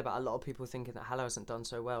like I said about a lot of people thinking that Haller hasn't done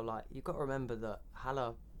so well. Like, you've got to remember that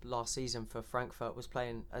Haller last season for Frankfurt was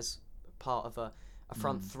playing as part of a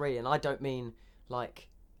front 3, and I don't mean like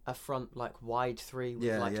a front like wide 3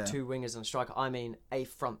 with 2 wingers and a striker. I mean a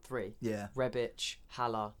front 3. Yeah. Rebic,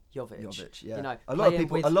 Haller, Jovic. Yeah. You know, a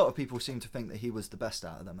lot of people seem to think that he was the best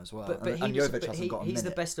out of them as well. But Jovic hasn't got a minute. He's the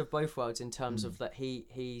best of both worlds in terms of that he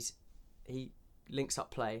links up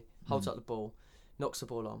play, holds up the ball, knocks the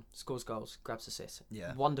ball on, scores goals, grabs assists.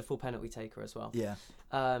 Yeah. Wonderful penalty taker as well. Yeah.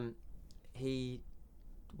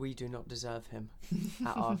 We do not deserve him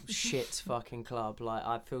at our shit fucking club. Like,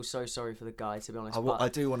 I feel so sorry for the guy, to be honest. I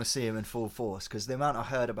do want to see him in full force, because the amount I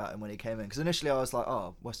heard about him when he came in, because initially I was like,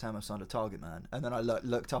 oh, West Ham have signed a target man, and then I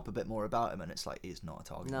looked up a bit more about him, and it's like, he's not a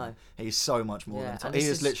target man. He's so much more than a target. He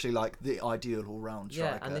is literally like the ideal all-round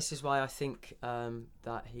striker. Yeah, and this is why I think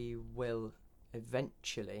that he will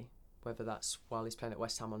eventually, whether that's while he's playing at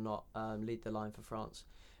West Ham or not, lead the line for France.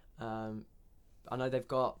 I know they've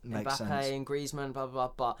got Mbappe and Griezmann, blah, blah,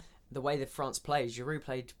 blah, but the way that France plays, Giroud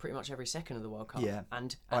played pretty much every second of the World Cup. Yeah.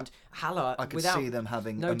 And Haller, I could see them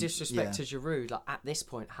having... No disrespect to Giroud, like, at this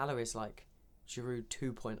point, Haller is like Giroud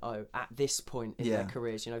 2.0 at this point in their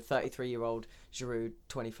careers. You know, 33-year-old Giroud,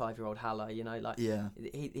 25-year-old Haller, you know, like... Yeah.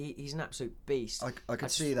 He's an absolute beast. I could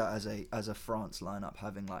see that as a France lineup,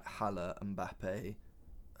 having, like, Haller, Mbappe,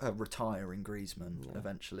 retiring Griezmann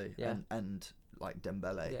eventually, and like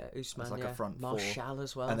Dembele, Ousmane, like a front Martial 4,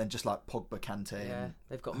 as well, and then just like Pogba, Kante,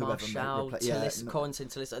 they've got Martial,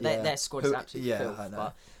 Tolisso. Their squad is absolutely filth.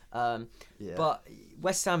 But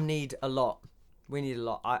West Ham need a lot. We need a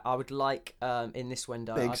lot. I would like in this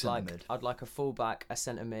window. I'd like a fullback, a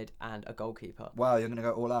centre mid, and a goalkeeper. Wow, you're gonna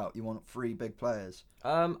go all out. You want 3 big players.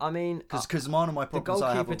 I mean, because one of my problems, the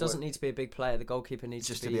goalkeeper doesn't need to be a big player. The goalkeeper needs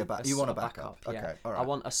just to be a back. You want a backup. Okay, all right.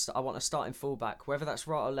 I want a starting fullback. Whether that's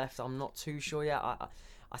right or left, I'm not too sure yet. I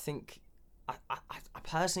think I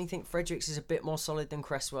personally think Fredericks is a bit more solid than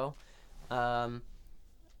Cresswell, and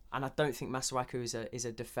I don't think Masuaku is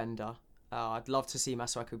a defender. I'd love to see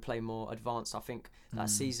Masuaku play more advanced. I think that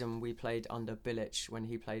season we played under Bilic when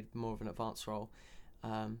he played more of an advanced role.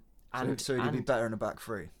 So he'd be better in a back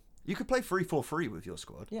 3. You could play 3-4-3 with your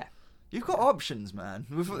squad. Yeah. You've got options, man.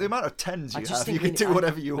 With the amount of 10s you have, you can do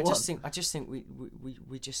whatever you want. I just think we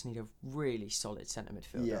just need a really solid centre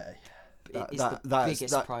midfielder. Yeah. It's the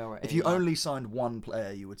biggest priority. If you only signed one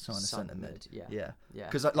player, you would sign a centre mid. Yeah.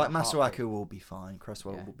 Because like Masuaku will be fine,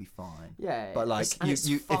 Cresswell will be fine. Yeah. But like it's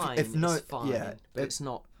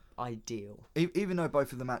not ideal. Even though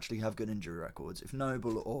both of them actually have good injury records, if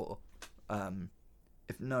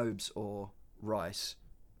Nobes or Rice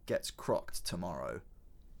gets crocked tomorrow,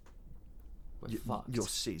 fucked. Your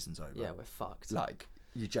season's over. Yeah, we're fucked. Like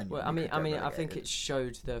you genuinely. Well, I mean, I think it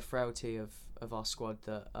showed the frailty of our squad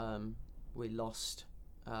that we lost,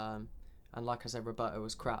 and like I said, Roberto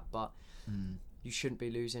was crap, but you shouldn't be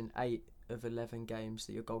losing 8 of 11 games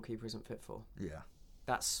that your goalkeeper isn't fit for. Yeah,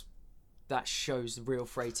 that shows real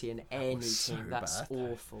frailty in any team. That's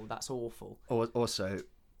awful. That's awful. Also,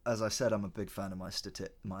 as I said, I'm a big fan of my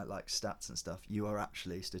like stats and stuff. You are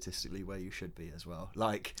actually statistically where you should be as well.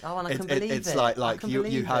 Like, and I can believe it's it. like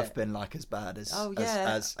you have been like as bad as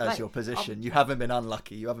like, your position. You haven't been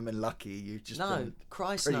unlucky. You haven't been lucky. You've just been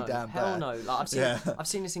pretty damn hell bad. no. Like I've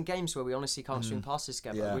seen this in games where we honestly can't string passes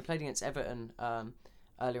together. Yeah. We played against Everton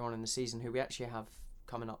earlier on in the season, who we actually have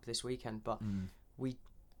coming up this weekend, but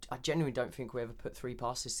I genuinely don't think we ever put 3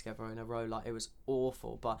 passes together in a row. Like, it was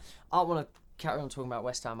awful. But I want to carry on talking about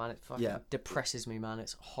West Ham, man. It fucking depresses me, man.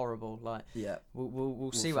 It's horrible. Like,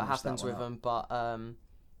 we'll see what happens with them, but I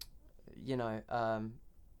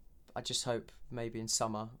just hope maybe in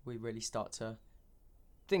summer we really start to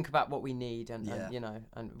think about what we need and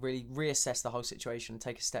really reassess the whole situation and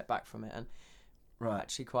take a step back from it and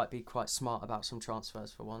actually be quite smart about some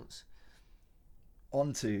transfers for once.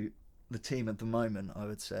 On to the team at the moment, I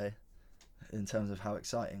would say, in terms of how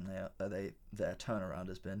exciting their turnaround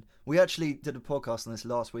has been. We actually did a podcast on this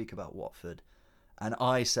last week about Watford, and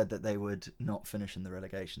I said that they would not finish in the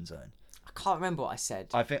relegation zone. I can't remember what I said.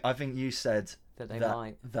 I think you said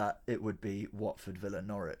that it would be Watford, Villa,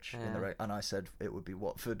 Norwich in the and I said it would be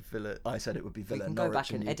Watford, Villa. I said it would be Villa, we can Norwich, go back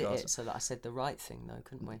and Newcastle. edit it so that I said the right thing, though,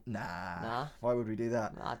 couldn't we? Nah. Why would we do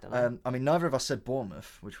that? I don't know. I mean, neither of us said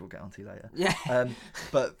Bournemouth, which we'll get onto later. Yeah.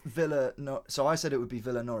 But Villa. So I said it would be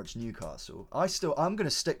Villa, Norwich, Newcastle. I'm going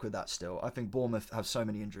to stick with that still. I think Bournemouth have so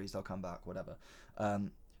many injuries, they'll come back, whatever.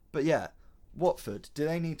 But yeah, Watford. Do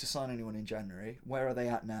they need to sign anyone in January? Where are they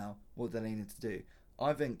at now? What do they need to do?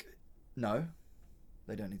 I think no.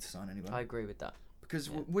 They don't need to sign anyone. I agree with that. Because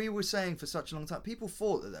we were saying for such a long time, people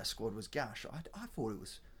thought that their squad was gash. I thought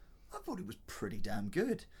it was pretty damn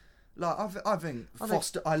good. Like I think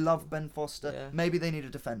Foster. I love Ben Foster. Yeah. Maybe they need a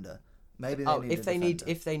defender. If they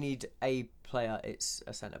need a player, it's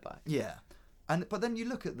a centre back. Yeah, but then you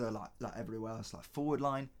look at the like everywhere else, like forward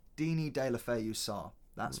line, Deeney, De La Feu, Sarr.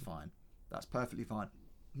 That's fine. That's perfectly fine.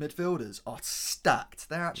 Midfielders are stacked.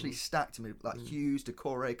 They're actually stacked to me, like Hughes,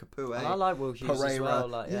 Decore, Capoue. And I like Will Hughes Pereira. as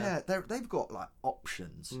well. They've got like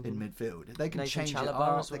options in midfield. They can Nathan change Chalobah it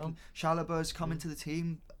up. as well. Chalobah's come into the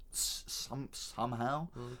team somehow.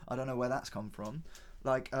 I don't know where that's come from.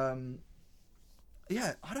 Like, I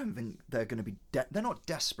don't think they're going to be. They're not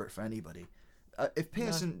desperate for anybody. If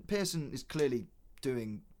Pearson is clearly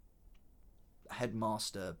doing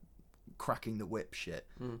headmaster, cracking the whip shit,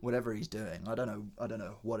 whatever he's doing. I don't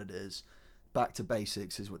know what it is. Back to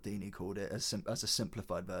basics is what Deeney called it, as a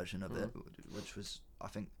simplified version of it, which was, I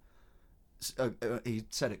think, he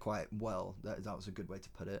said it quite well. That was a good way to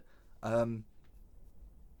put it.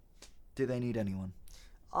 Do they need anyone?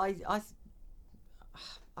 I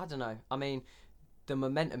don't know. I mean, the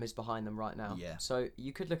momentum is behind them right now. Yeah. So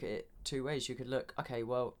you could look at it two ways. You could look, okay,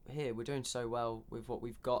 well, here we're doing so well with what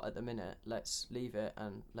we've got at the minute. Let's leave it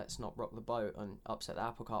and let's not rock the boat and upset the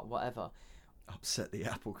apple cart, whatever. Upset the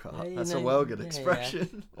apple cart. Yeah, That's a well good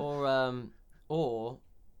expression. Yeah. Or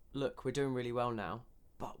look, we're doing really well now,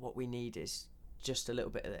 but what we need is just a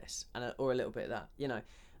little bit of this or a little bit of that, you know.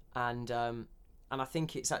 And I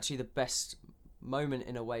think it's actually the best moment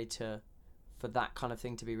in a way for that kind of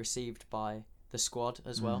thing to be received by the squad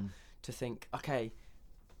as well, to think, okay,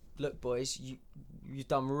 look, boys, you've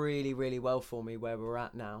done really, really well for me where we're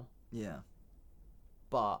at now. Yeah.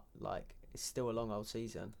 But like, it's still a long old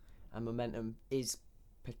season, and momentum is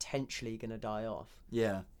potentially going to die off.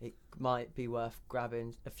 Yeah. It might be worth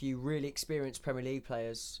grabbing a few really experienced Premier League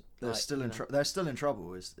players. They're still in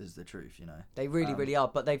trouble. Is the truth, you know. They really, really are.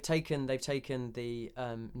 But they've taken the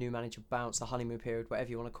new manager bounce, the honeymoon period, whatever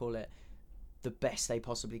you want to call it, the best they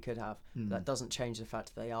possibly could have. That doesn't change the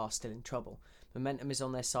fact that they are still in trouble. Momentum is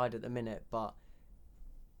on their side at the minute, but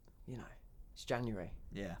you know, it's January.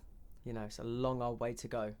 Yeah. You know, it's a long old way to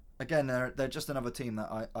go. Again, they're just another team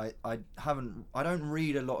that I don't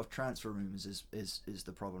read a lot of transfer rumours is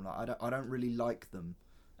the problem. Like, I don't really like them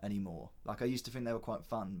anymore. Like, I used to think they were quite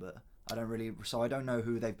fun, but I don't know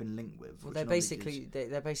who they've been linked with. Well, they're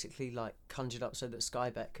basically like conjured up so that Sky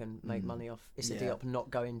Bet can make money off Issa Diop not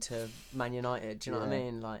going to Man United. Do you know what I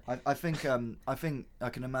mean? Like, I think I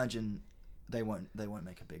can imagine they won't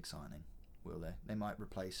make a big signing, will they? They might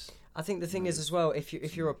replace. I think the thing is as well, if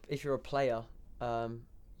you're a player,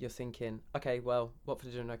 you're thinking, okay, well, Watford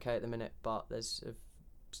are doing okay at the minute, but there's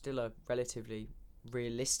still a relatively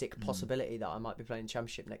realistic possibility that I might be playing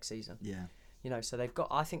Championship next season. Yeah. You know, so they've got.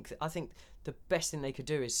 I think the best thing they could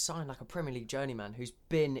do is sign like a Premier League journeyman who's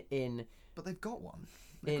been in. But they've got one.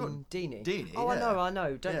 Deeney. Oh, yeah. I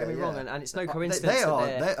know. Don't get me wrong, and it's no coincidence. They are.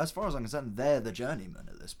 As far as I'm concerned, they're the journeyman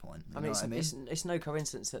at this point. I mean, it's no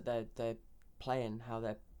coincidence that they're playing how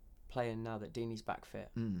they're playing now that Deeney's back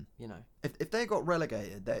fit. You know, if they got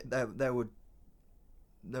relegated, there would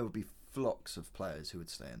be flocks of players who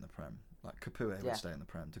would stay in the Prem. Like Capoue would stay in the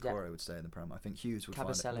Prem, Decore would stay in the Prem. I think Hughes would find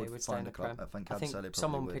the club. I think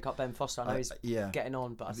someone would pick up Ben Foster. I know he's getting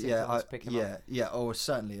on, but I think he'll pick him up. Yeah, or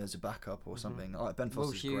certainly as a backup or something. Like Ben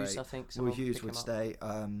Foster's Will Hughes, great. I think Will Hughes would stay.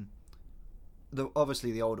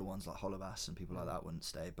 Obviously the older ones like Holovas and people like that wouldn't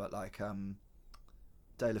stay, but like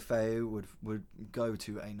De La Feu would go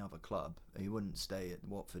to another club. He wouldn't stay at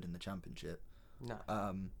Watford in the Championship. No.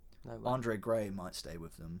 Andre Gray might stay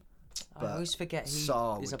with them. I always forget he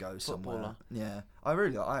Sarr is would a go footballer. somewhere. Yeah,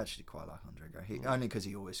 I actually quite like Andre Gray. Only because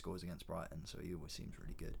he always scores against Brighton, so he always seems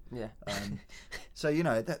really good. Yeah. So you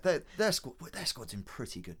know their squad's in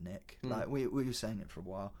pretty good nick. Like we were saying it for a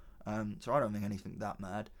while. So I don't think anything that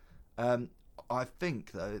mad. I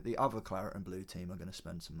think though the other claret and blue team are going to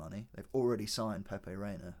spend some money. They've already signed Pepe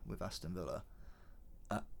Reina with Aston Villa.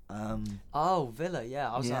 Villa,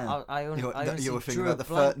 yeah. I was like, I you were thinking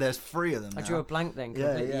about there's 3 of them now. I drew a blank then.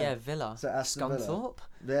 Yeah, Villa. So Aston Scunthorpe?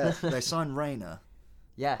 Villa. Yeah, they signed Reina.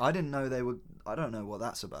 Yeah. I didn't know they were. I don't know what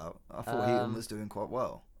that's about. I thought Heaton was doing quite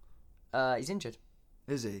well. He's injured.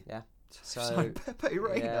 Is he? Yeah. So Pepe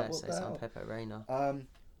Reina. Yeah, what the hell? Pepe Reina.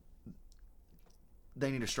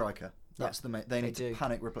 They need a striker. That's the main. They need to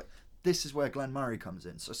panic replace. This is where Glenn Murray comes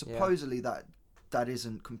in. So supposedly that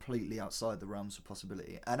isn't completely outside the realms of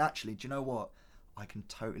possibility. And actually, do you know what? I can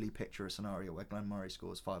totally picture a scenario where Glenn Murray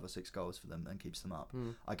scores 5 or 6 goals for them and keeps them up.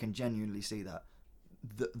 I can genuinely see that.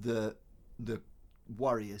 The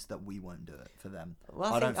worry is that we won't do it for them.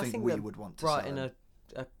 Well, I don't think we would want to. Brighton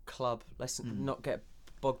a club. Let's not get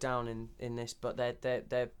bogged down in this, but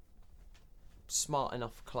they're smart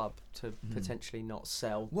enough club to potentially not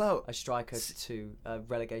sell a striker to a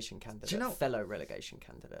relegation candidate, fellow relegation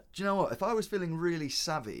candidate. Do you know what? If I was feeling really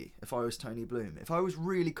savvy, if I was Tony Bloom, if I was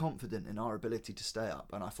really confident in our ability to stay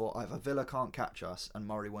up, and I thought either Villa can't catch us and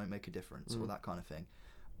Murray won't make a difference or that kind of thing,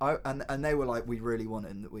 and they were like, we really want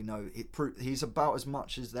him, that we know he's about as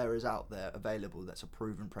much as there is out there available that's a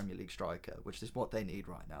proven Premier League striker, which is what they need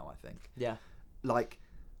right now, I think. Yeah. Like,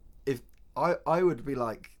 if I would be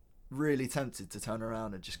like really tempted to turn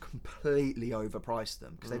around and just completely overprice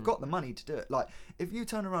them because they've got the money to do it. Like, if you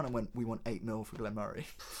turn around and went, we want 8 mil for Glenn Murray,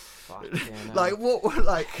 like what?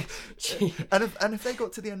 Like, and if they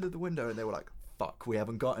got to the end of the window and they were like, fuck, we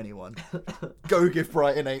haven't got anyone, go give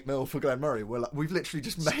Brighton 8 mil for Glenn Murray. We've literally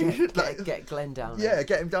just made it. Like, get Glenn down. Yeah,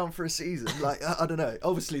 get him down for a season. Like, I don't know.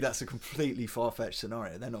 Obviously, that's a completely far-fetched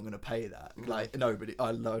scenario. They're not going to pay that. Like, nobody.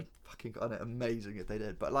 I know. Fucking got it. Amazing if they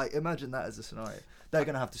did. But like, imagine that as a scenario. They're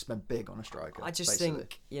going to have to spend big on a striker. I just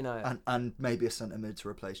think, and maybe a centre mid to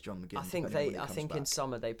replace John McGinn. I think in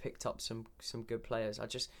summer they picked up some good players. I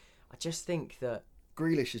just think that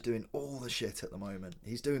Grealish is doing all the shit at the moment.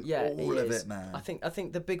 He's doing all of it, man. I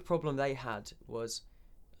think the big problem they had was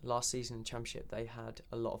last season in Championship they had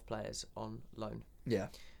a lot of players on loan. Yeah.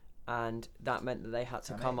 And that meant that they had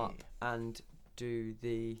to come up and do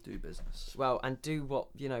business. Well, and do what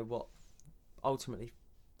ultimately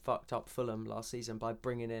fucked up Fulham last season by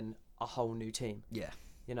bringing in a whole new team. Yeah.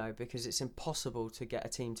 Because it's impossible to get a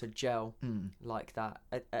team to gel like that.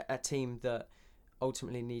 A team that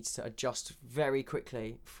ultimately needs to adjust very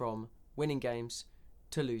quickly from winning games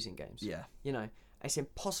to losing games. Yeah. It's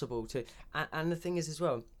impossible to. And the thing is as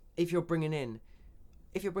well, if you're bringing in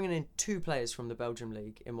 2 players from the Belgium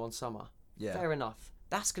league in one summer, fair enough.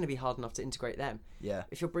 That's going to be hard enough to integrate them. Yeah.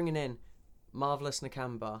 If you're bringing in Marvellous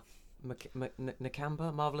Nakamba,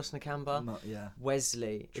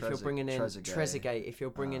 Wesley, if you're bringing in Trezeguet, if you're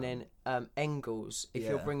bringing in Engels, if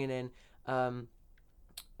you're bringing in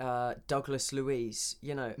Douglas Luiz,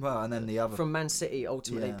 well, and then the other from Man City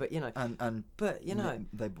ultimately, but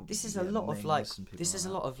this is a lot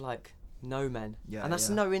of like no men, and that's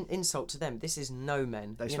no insult to them. This is no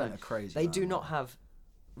men. They spent a crazy. They do not have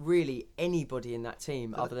really anybody in that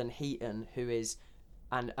team other than Heaton, who is.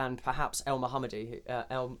 And perhaps El Mohammedi,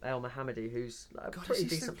 who's a pretty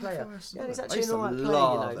decent player. Yeah, he's actually an alright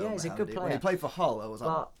player. Yeah, he's a good player. When he played for Hull, I was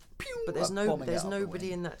like, but there's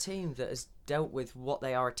nobody in that team that has dealt with what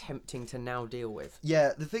they are attempting to now deal with.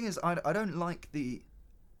 Yeah, the thing is, I don't like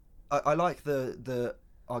I like the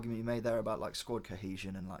argument you made there about like squad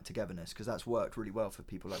cohesion and like togetherness, because that's worked really well for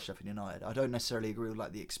people like Sheffield United. I don't necessarily agree with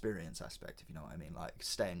like the experience aspect, if you know what I mean, like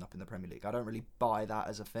staying up in the Premier League. I don't really buy that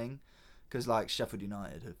as a thing. Because like Sheffield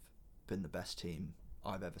United have been the best team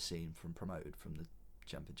I've ever seen from promoted from the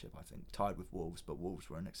Championship, I think, tied with Wolves, but Wolves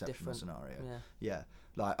were an exceptional scenario. Yeah,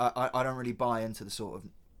 like I don't really buy into the sort of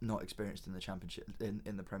not experienced in the Championship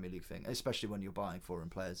in the Premier League thing, especially when you're buying foreign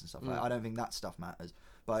players and stuff. Like, I don't think that stuff matters.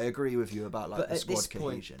 But I agree with you about like the squad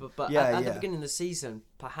cohesion. But at the beginning of the season,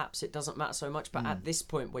 perhaps it doesn't matter so much. But at this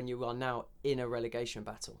point, when you are now in a relegation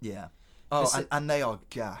battle, and they are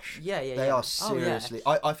gash. They are seriously.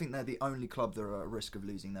 I think they're the only club that are at risk of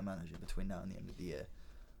losing their manager between now and the end of the year.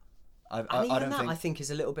 I think is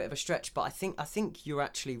a little bit of a stretch, but I think you're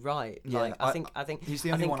actually right. Yeah, I think he's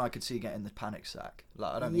the only one I could see getting the panic sack.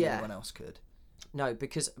 Like, I don't think anyone else could. No,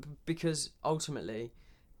 because ultimately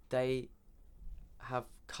they have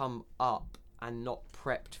come up and not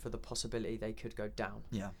prepped for the possibility they could go down.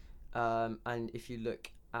 Yeah. And if you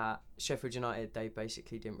look at Sheffield United, they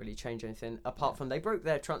basically didn't really change anything apart from they broke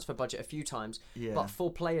their transfer budget a few times, but for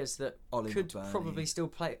players that could probably still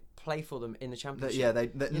play for them in the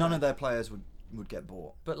Championship. None of their players would get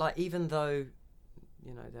bought. But like, even though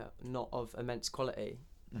they're not of immense quality,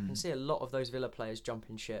 I can see a lot of those Villa players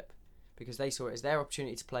jumping ship. because they saw it as their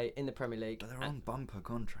opportunity to play in the Premier League. But they're on bumper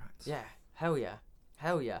contracts. Yeah, hell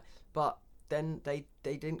yeah. But then they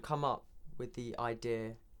didn't come up with the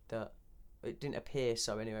idea that, it didn't appear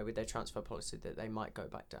so anyway with their transfer policy, that they might go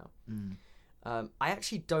back down. I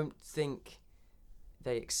actually don't think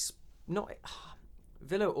they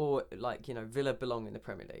Villa or Villa belong in the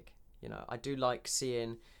Premier League. I do like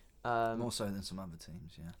seeing more so than some other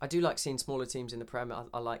teams. Yeah, I do like seeing smaller teams in the Prem.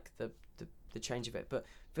 I like the change of it. But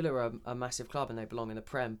Villa are a massive club and they belong in the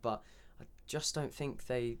Prem. But I just don't think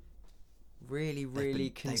they really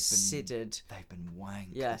considered. They've been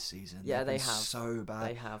wanked this season. Yeah, they have. So bad.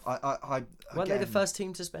 They have. Weren't they the first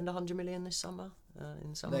team to spend 100 million this summer?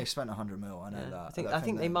 They spent 100 mil. I know that. I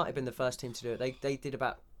think they might have been the first team to do it. They did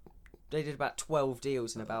about 12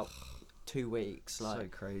 deals in about 2 weeks. So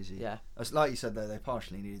crazy. Yeah. Like you said though, they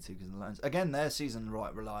partially needed to because of the loans. Again, their season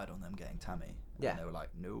relied on them getting Tammy. Yeah. And they were like,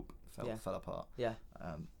 nope, fell apart. Yeah.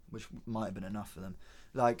 Which might have been enough for them.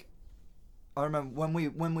 Like, I remember when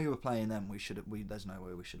we were playing them, there's no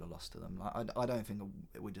way we should have lost to them. Like, I don't think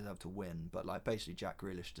we deserved to win, but like basically Jack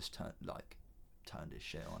Grealish just turned his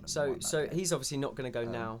shit on. So he's obviously not going to go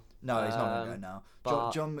now. No, he's not going to go now.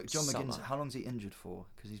 John McGinn's, how long's he injured for?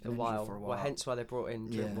 Because he's been injured for a while. Well, hence why they brought in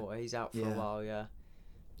Drinkwater. He's out for a while. Yeah.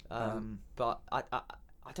 But I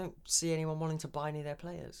don't see anyone wanting to buy any of their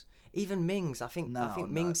players. Even Mings, I think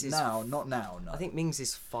Mings is not now. No. I think Mings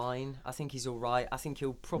is fine. I think he's all right. I think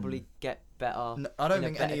he'll probably get better. No, I don't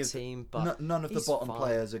think any of team, but none of the bottom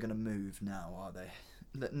players are going to move now, are they?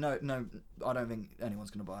 No. I don't think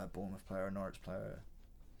anyone's going to buy a Bournemouth player, a Norwich player,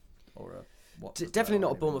 or a Watford definitely player,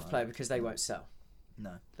 not a Bournemouth player because they won't sell.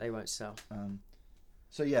 No, they won't sell.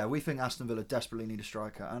 So yeah, we think Aston Villa desperately need a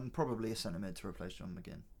striker and probably a centre mid to replace John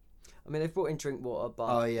McGinn. I mean, they've brought in Drinkwater,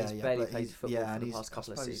 but he's barely played football for the past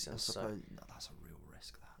couple of seasons. So that's a real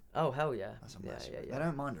risk. That. Oh hell yeah! That's a massive risk. They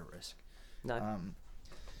don't mind a risk. No.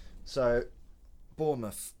 So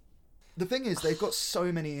Bournemouth. The thing is, they've got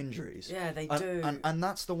so many injuries. Yeah, they do. And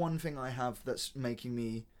that's the one thing I have that's making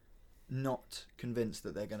me not convinced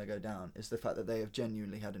that they're going to go down, is the fact that they have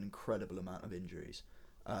genuinely had an incredible amount of injuries.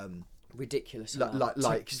 Ridiculous.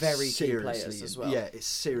 Like very key seriously players as well. Yeah, it's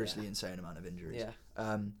seriously insane amount of injuries.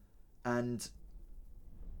 Yeah. And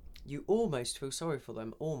you almost feel sorry for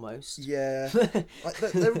them. Almost. Yeah.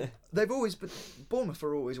 They've always been. Bournemouth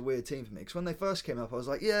are always a weird team for me, because when they first came up, I was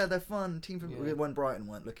like, yeah, they're fun. Team from when Brighton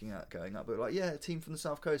weren't looking at going up, but like, yeah, team from the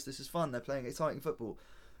South Coast. This is fun. They're playing exciting football,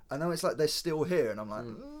 and now it's like they're still here, and I'm like,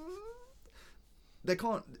 they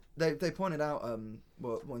can't. They pointed out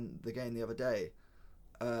when the game the other day.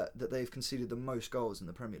 That they've conceded the most goals in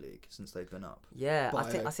the Premier League since they've been up. Yeah, I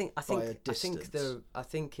think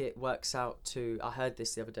it works out to. I heard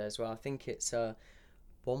this the other day as well. I think it's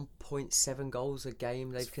 1.7 goals a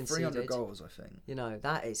game they've conceded. 300 goals, I think.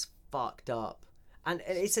 That is fucked up, and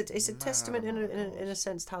it's a testament in a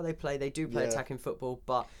sense to how they play. They do play attacking football,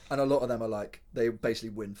 and a lot of them are like they basically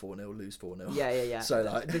win 4-0, lose 4-0. Yeah. So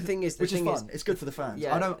like the thing is, which is fun. It's good for the fans.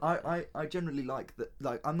 Yeah. I generally like that.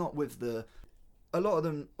 Like I'm not with the. A lot of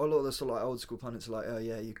the sort of like old school pundits are like, oh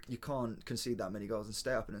yeah, you can't concede that many goals and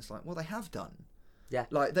stay up, and it's like, well, they have done. Yeah.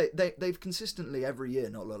 Like they've consistently every year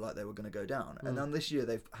not looked like they were going to go down, and then this year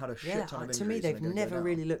they've had a shit ton of injuries. To me, they've never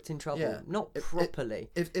really looked in trouble. Yeah. Not properly.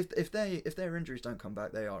 If their injuries don't come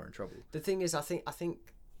back, they are in trouble. The thing is, I think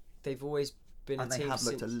they've always been and a team. And they have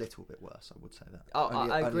looked a little bit worse. I would say that. Oh,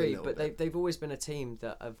 I agree, but they've always been a team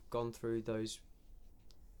that have gone through those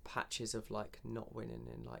patches of like not winning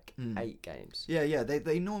in like 8 games. Yeah.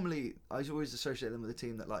 They normally, I always associate them with a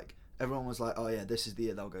team that like everyone was like, oh yeah, this is the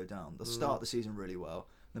year they'll go down. They'll start the season really well,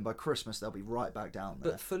 then by Christmas they'll be right back down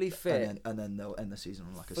there. But fully fit, and then they'll end the season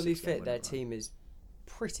on like a fully fit. Their team is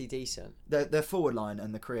pretty decent. Their forward line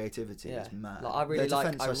and the creativity is mad. Like, I really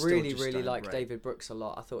like David Brooks a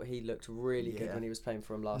lot. I thought he looked really good when he was playing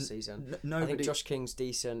for him last season. I think Josh King's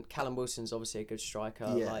decent. Callum Wilson's obviously a good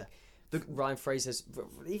striker. Yeah. Like. Ryan Fraser's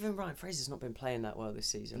not been playing that well this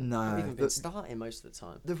season. No, not even been starting most of the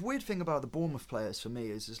time. The weird thing about the Bournemouth players for me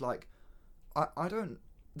is like, I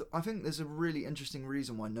think there's a really interesting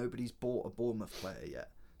reason why nobody's bought a Bournemouth player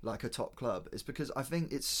yet, like a top club. It's because I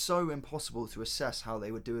think it's so impossible to assess how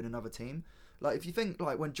they would do in another team. Like if you think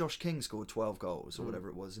like when Josh King scored 12 goals or whatever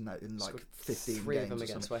it was in like 15 3 games of them or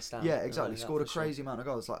against something. West Ham. Yeah, exactly. Scored a crazy amount of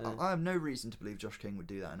goals. Like I have no reason to believe Josh King would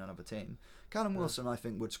do that in another team. Callum Wilson, I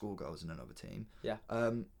think, would score goals in another team. Yeah.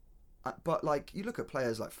 But like you look at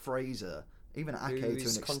players like Fraser, even Ake to an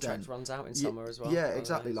extent. Contract runs out in summer as well. Yeah,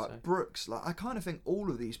 exactly. Like Brooks. Like I kind of think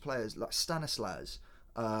all of these players, like Stanislas,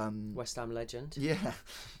 West Ham legend. Yeah.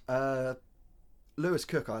 Lewis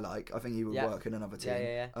Cook, I think he would work in another team.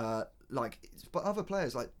 Yeah. But other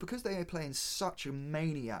players, like, because they play in such a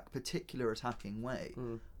maniac, particular attacking way,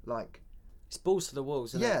 like, it's balls to the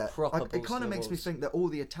walls, isn't it? Proper it kind of makes me think that all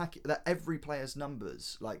the that every player's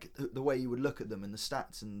numbers, like the way you would look at them and the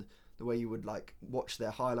stats and the way you would like watch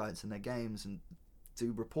their highlights and their games and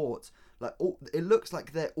do reports, like it looks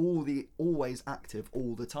like they're always active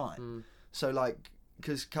all the time. So like,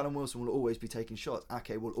 because Callum Wilson will always be taking shots,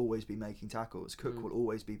 Ake will always be making tackles, Cook will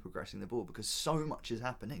always be progressing the ball because so much is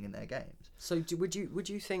happening in their games. So would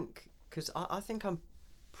you think? Because I think I'm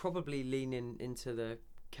probably leaning into the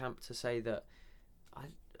camp to say that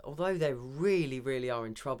although they really, really are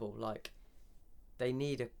in trouble, like they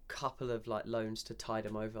need a couple of like loans to tide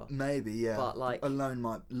them over. Maybe, yeah. But like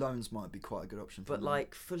loans might be quite a good option for them. But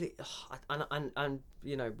like fully, and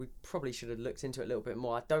you know, we probably should have looked into it a little bit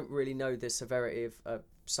more. I don't really know the severity of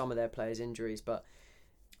some of their players' injuries, but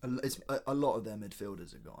a lot of their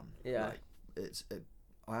midfielders are gone. Yeah, like,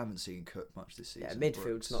 I haven't seen Cook much this season. Yeah,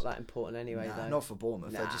 midfield's not that important anyway. Nah, though. Not for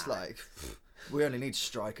Bournemouth. They're just like, we only need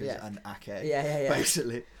strikers and Ake. Yeah.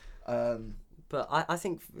 Basically. But I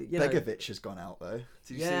think Begovic has gone out though.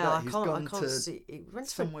 Did you see that? He's gone to see. He went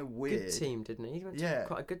somewhere weird. Good team, didn't he? He went to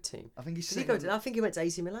quite a good team. I think he's. I think he went to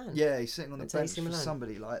AC Milan. Yeah, he's sitting on the bench for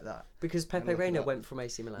somebody like that. Because Pepe Reina went from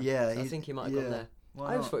AC Milan. Yeah, so I think he might have gone there.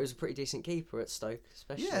 I always thought he was a pretty decent keeper at Stoke,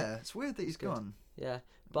 especially. Yeah, it's weird that he's gone. Yeah,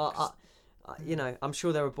 but you know, I'm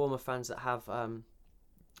sure there are Bournemouth fans that have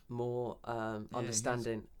more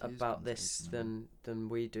understanding about this than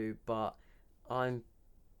we do. But I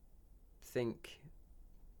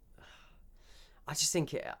just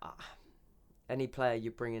think any player you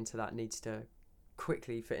bring into that needs to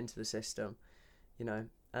quickly fit into the system, you know.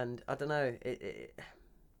 And I don't know,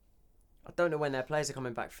 I don't know when their players are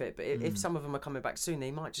coming back fit, but if some of them are coming back soon,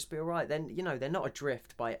 they might just be all right. Then, you know, they're not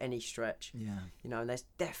adrift by any stretch. Yeah. You know, and there's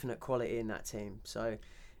definite quality in that team. So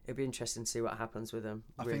it'll be interesting to see what happens with them.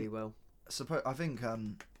 I think it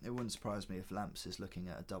wouldn't surprise me if Lamps is looking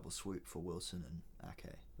at a double swoop for Wilson and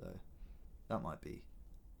Ake, though. That might be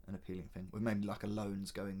an appealing thing. With maybe like a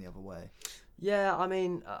loans going the other way. Yeah, I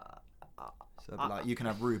mean... so like you can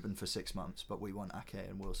have Ruben for 6 months, but we want Ake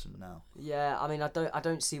and Wilson now. Yeah, I mean, I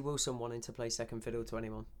don't see Wilson wanting to play second fiddle to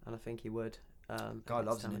anyone, and I think he would. Guy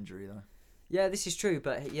loves an injury though. Yeah, this is true,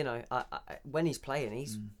 but you know, when he's playing,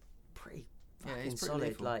 he's pretty fucking solid.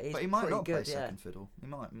 Lethal. Like, he's but he might pretty not good, play second fiddle. He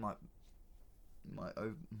might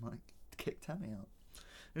kick Tammy out.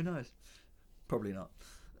 Who knows? Probably not.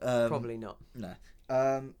 Probably not. No.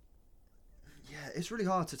 Yeah, it's really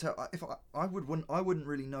hard to tell. If I wouldn't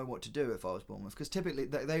really know what to do if I was Bournemouth, because typically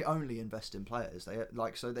they only invest in players.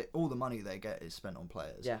 All the money they get is spent on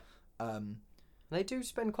players. Yeah. They do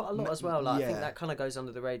spend quite a lot as well. Like, I think that kind of goes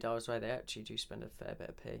under the radar as well. They actually do spend a fair bit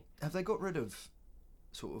of P. Have they got rid of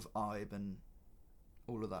sort of Ibe and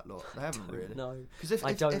all of that lot? They haven't really. No, because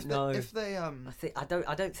I don't know. If they I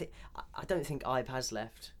don't think Ibe has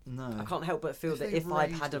left. No, I can't help but feel that if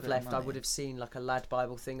Ibe had have left, I would have seen like a Lad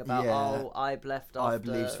Bible thing about Ibe left after. Ibe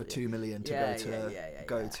leaves for $2 million to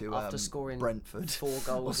go to after scoring Brentford 4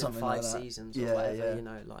 goals in 5 seasons or whatever. You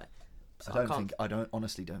know, like. So I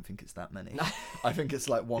honestly don't think it's that many. I think it's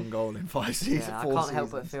like 1 goal in 5 seasons. Yeah, I can't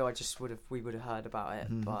help but feel we would have heard about it,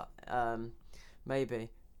 but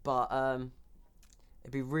maybe. But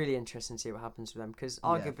it'd be really interesting to see what happens with them, because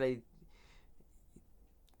arguably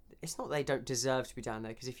it's not they don't deserve to be down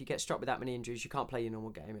there, because if you get struck with that many injuries, you can't play your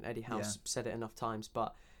normal game, and Eddie House said it enough times.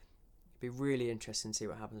 But it'd be really interesting to see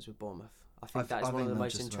what happens with Bournemouth. I think that is one of the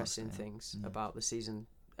most interesting things about the season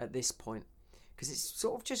at this point, because it's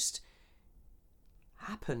sort of just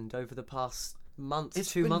happened over the past month,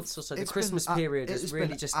 2 months or so. The Christmas period has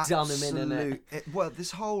really just done them in, and this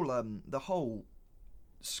whole the whole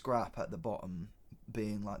scrap at the bottom,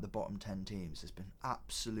 being like the bottom 10 teams, has been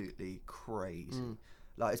absolutely crazy.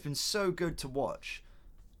 Like, it's been so good to watch,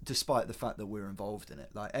 despite the fact that we're involved in it.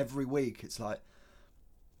 Like, every week it's like,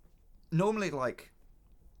 normally, like,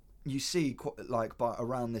 you see like by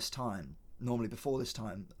around this time, normally before this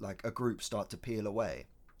time, like a group start to peel away.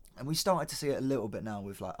 And we started to see it a little bit now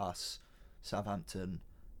with like us, Southampton,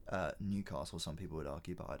 Newcastle, some people would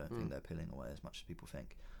argue, but I don't think they're peeling away as much as people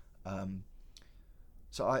think.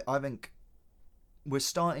 So I think we're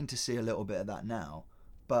starting to see a little bit of that now,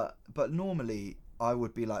 but normally I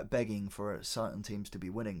would be like begging for certain teams to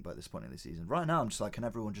be winning by this point in the season. Right now I'm just like, can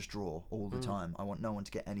everyone just draw all the time? I want no one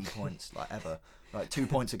to get any points, like ever. Like 2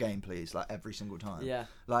 points a game, please, like every single time. Yeah.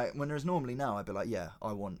 Like when there's normally now, I'd be like, yeah,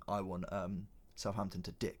 I want Southampton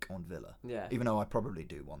to dick on Villa. Yeah. Even though I probably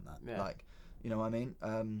do want that. Yeah. Like, you know what I mean?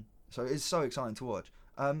 So it's so exciting to watch.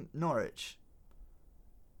 Norwich,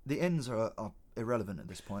 the ins are irrelevant at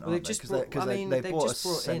this point, well, aren't they? Because they bought a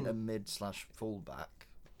centre mid/fullback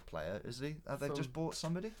player. Have they just bought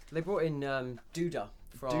somebody? They brought in Duda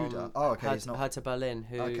from Duda. Oh, okay. He's not Hertha Berlin.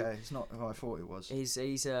 Who? Okay, he's not who I thought he was.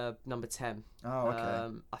 He's number 10. Oh,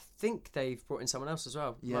 okay. I think they've brought in someone else as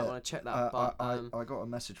well. Yeah. Might want to check that. But I got a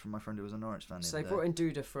message from my friend who was a Norwich fan. So they brought in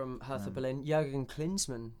Duda from Hertha Berlin. Jürgen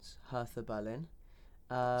Klinsmann's Hertha Berlin.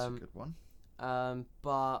 That's a good one.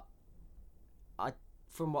 But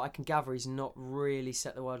from what I can gather, he's not really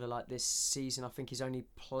set the world alight this season. I think he's only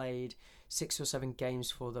played 6 or 7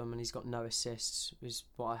 games for them, and he's got no assists, is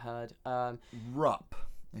what I heard. Rupp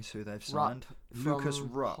is who they've signed. Lucas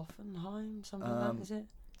Rupp. Hoffenheim, something like that, is it?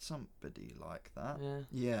 Somebody like that.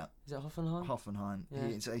 Yeah. Is it Hoffenheim? Hoffenheim.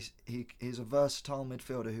 Yeah. He's a versatile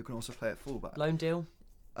midfielder who can also play at fullback. Loan deal?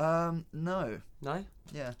 No. No?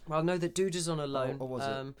 Yeah. Well, I know that Duda's on a loan. Or was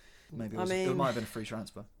it? Maybe it might have been a free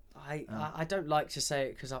transfer. I don't like to say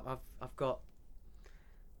it because I've got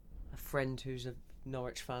a friend who's a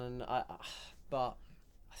Norwich fan, and but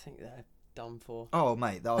I think they're done for. Oh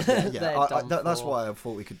mate, that's why I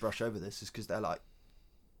thought we could brush over this, is because they're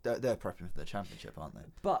prepping for the championship, aren't they?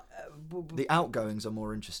 But the outgoings are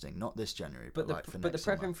more interesting, not this January, but the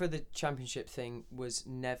prepping for the championship thing was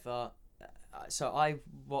never. So I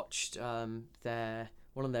watched one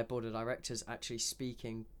of their board of directors actually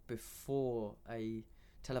speaking before a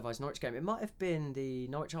televised Norwich game. It might have been the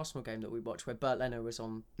Norwich Arsenal game that we watched where Bert Leno was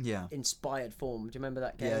on inspired form. Do you remember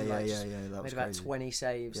that game? Yeah. That was made about crazy. 20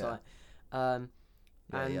 saves. Yeah. And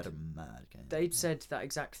he had a mad game. They'd said that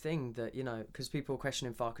exact thing, that, because people were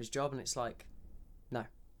questioning Farke's job, and it's like, no.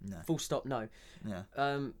 Full stop, no.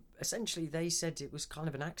 Yeah. Essentially, they said it was kind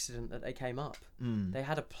of an accident that they came up. They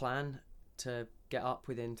had a plan to get up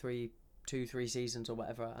within 2-3 seasons or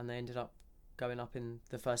whatever, and they ended up going up in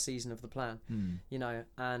the first season of the plan,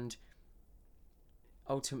 and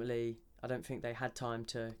ultimately I don't think they had time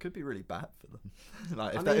to. It could be really bad for them.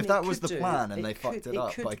 If that was the plan and they fucked it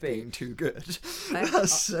up by being too good,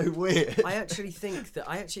 that's so weird. I actually think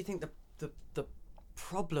the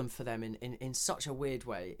problem for them in such a weird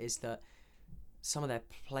way is that some of their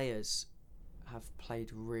players have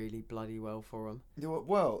played really bloody well for them.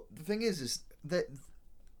 Well, the thing is that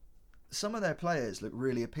some of their players look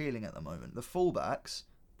really appealing at the moment. The fullbacks,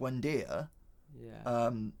 Buendia,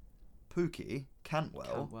 Pookie,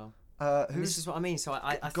 Cantwell. This is what I mean. So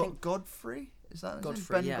I think Godfrey, is that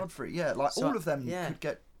Godfrey? Ben Godfrey. Yeah, all of them could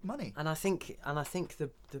get money. And I think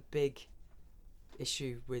the big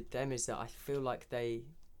issue with them is that I feel like they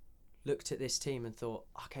looked at this team and thought,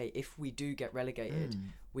 okay, if we do get relegated,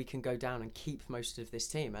 we can go down and keep most of this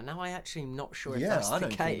team. And now I actually am not sure if that's the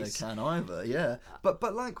case. Yeah, I don't think they can either. Yeah, but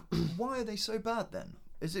why are they so bad then?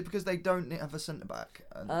 Is it because they don't have a centre back?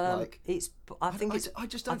 I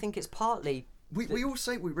think it's partly. We all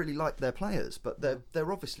say we really like their players, but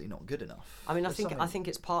they're obviously not good enough. I mean, I think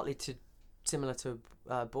it's partly similar to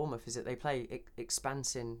Bournemouth, is that they play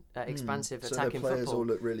expansive attacking football. So their players all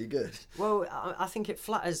look really good. Well, I think it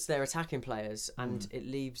flatters their attacking players and it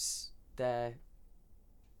leaves their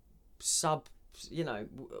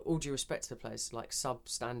all due respect to the players, like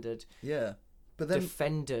substandard. Yeah, but then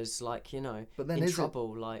defenders, but then in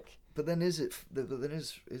trouble. But then is it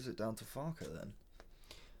down to Farke then?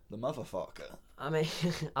 The motherfucker. I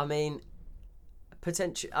mean,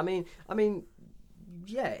 potentially. I mean,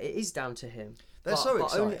 yeah, it is down to him. They're so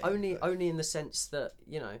exciting. Only in the sense that,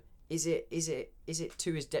 is it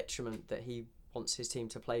to his detriment that he wants his team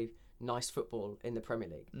to play nice football in the Premier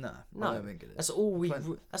League? No, I don't think it is.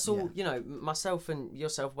 That's all. Myself and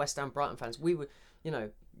yourself, West Ham, Brighton fans, we were,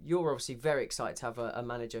 you're obviously very excited to have a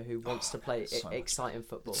manager who wants to play exciting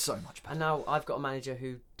football. It's so much better. And now I've got a manager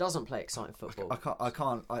who doesn't play exciting football. I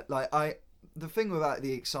can't. The thing about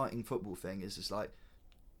the exciting football thing is just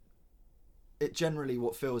it generally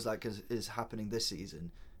what feels like is happening this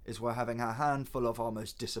season is we're having a handful of our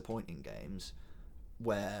most disappointing games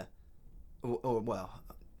where, well,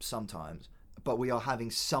 sometimes, but we are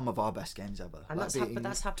having some of our best games ever. And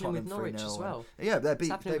that's happening with Norwich as well. Yeah, they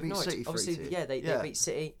beat City 3-2. Obviously, they beat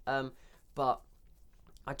City. But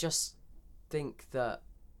I just think that,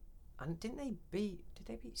 and did they beat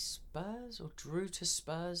Spurs or drew to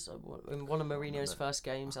Spurs in one of Mourinho's first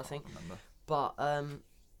games? I think. But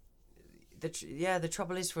the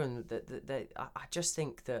trouble is for them that I just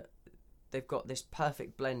think that they've got this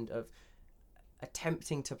perfect blend of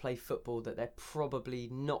attempting to play football that they're probably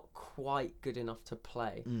not quite good enough to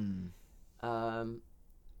play,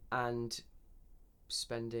 and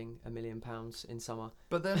spending £1 million in summer.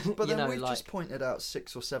 But then we've just pointed out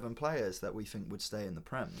 6 or 7 players that we think would stay in the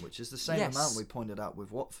Prem, which is the same amount we pointed out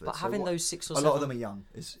with Watford. But having those 6 or 7, a lot of them are young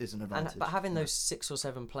is an advantage. But having those 6 or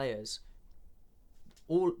 7 players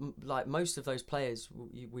most of those players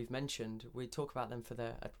we've mentioned, we talk about them for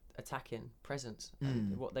their attacking presence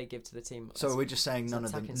and what they give to the team. So we're just saying none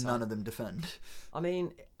of them defend. I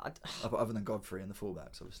mean, other than Godfrey and the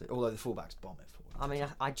fullbacks, obviously. Although the fullbacks bomb it forward. I mean,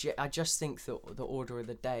 I just think that the order of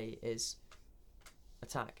the day is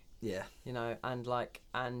attack. Yeah. You know,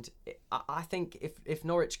 I think if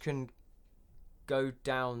Norwich can go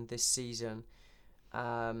down this season,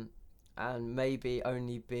 and maybe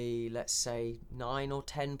only be, let's say, 9 or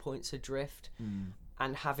 10 points adrift,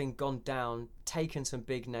 and having gone down, taken some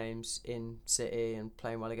big names in City and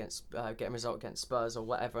playing well against, getting a result against Spurs or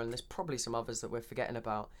whatever, and there's probably some others that we're forgetting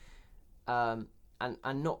about, and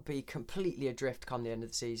not be completely adrift come the end of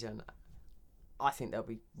the season, I think they'll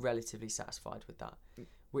be relatively satisfied with that,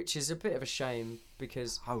 which is a bit of a shame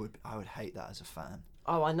because I would hate that as a fan.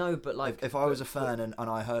 Oh, I know, but like... If I was a fan and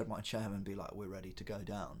I heard my chairman be like, we're ready to go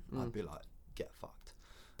down, I'd be like, get fucked.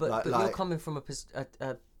 But you're coming from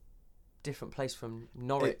a different place from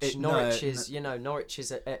Norwich. Norwich is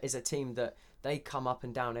a team that they come up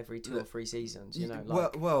and down every 2 or 3 seasons, you know.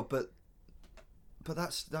 Like, but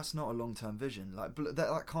that's not a long-term vision. Like,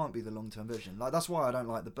 that can't be the long-term vision. Like, that's why I don't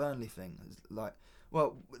like the Burnley thing. Like...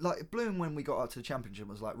 Well, like Bloom, when we got up to the Championship,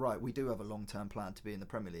 was like, right, we do have a long-term plan to be in the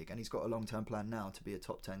Premier League, and he's got a long-term plan now to be a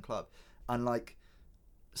top 10 club. And like,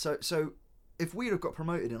 so if we'd have got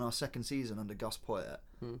promoted in our second season under Gus Poyet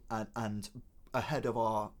and ahead of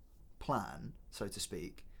our plan, so to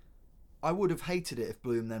speak, I would have hated it if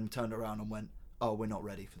Bloom then turned around and went, oh, we're not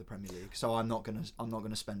ready for the Premier League, so I'm not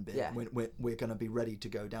gonna spend big. Yeah. We're gonna be ready to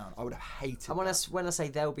go down. I would have hated. And when I say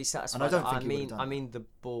they'll be satisfied, and I mean the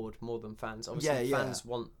board more than fans. Obviously, fans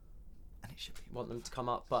want them to come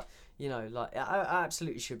up, but you know, like I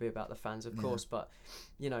absolutely should be about the fans, of course. But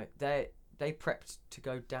you know, they prepped to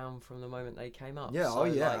go down from the moment they came up. Yeah, so,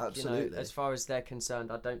 absolutely. You know, as far as they're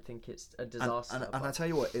concerned, I don't think it's a disaster. And I tell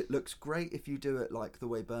you what, it looks great if you do it like the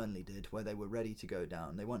way Burnley did, where they were ready to go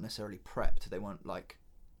down. They weren't necessarily prepped. They weren't like,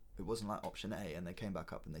 it wasn't like option A, and they came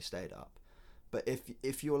back up and they stayed up. But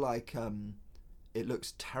if you're like, it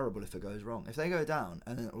looks terrible if it goes wrong. If they go down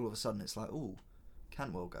and then all of a sudden it's like, oh,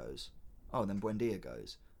 Cantwell goes, oh, and then Buendia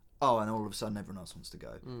goes, oh, and all of a sudden everyone else wants to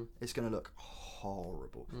go. It's going to look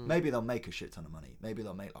horrible. Maybe they'll make a shit ton of money. Maybe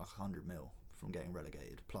they'll make like 100 mil from getting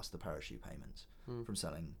relegated, plus the parachute payments from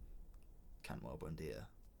selling Cantwell, Buendia,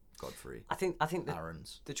 Godfrey. I think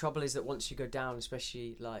Aarons. The trouble is that once you go down,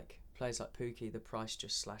 especially like players like Pookie, the price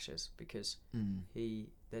just slashes because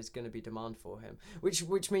there's going to be demand for him,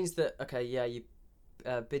 which means that you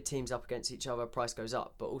bid teams up against each other, price goes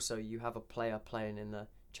up, but also you have a player playing in the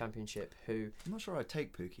Championship who... I'm not sure I'd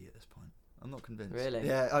take Pookie at this point. I'm not convinced. Really?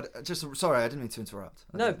 Yeah, sorry, I didn't mean to interrupt.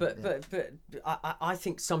 But I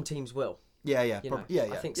think some teams will. Yeah.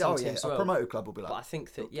 I think some teams will. A promoted club will be like... But I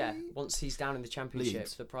think that, once he's down in the Championship,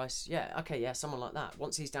 the price... someone like that.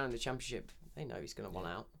 Once he's down in the Championship, they know he's going to want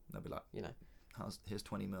out. They'll be like, you know, here's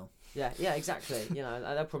 20 mil. Yeah, exactly. You know,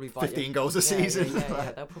 they'll probably bite 15 goals a season.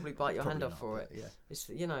 Yeah, they'll probably bite your hand off for it. Yeah. It's,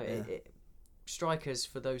 strikers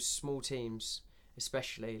for those small teams,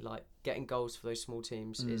 especially, like, getting goals for those small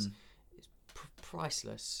teams is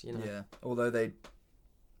priceless, you know. Yeah, although they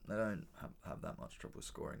don't have that much trouble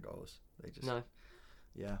scoring goals. They just... No.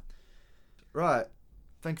 Yeah. Right.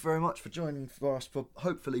 Thank you very much for joining for us for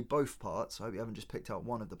hopefully both parts. I hope you haven't just picked out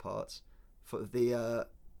one of the parts for the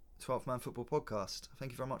 12th Man Football Podcast.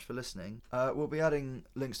 Thank you very much for listening. We'll be adding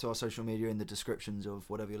links to our social media in the descriptions of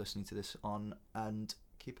whatever you're listening to this on, and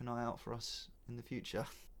keep an eye out for us in the future.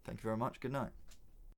 Thank you very much. Good night.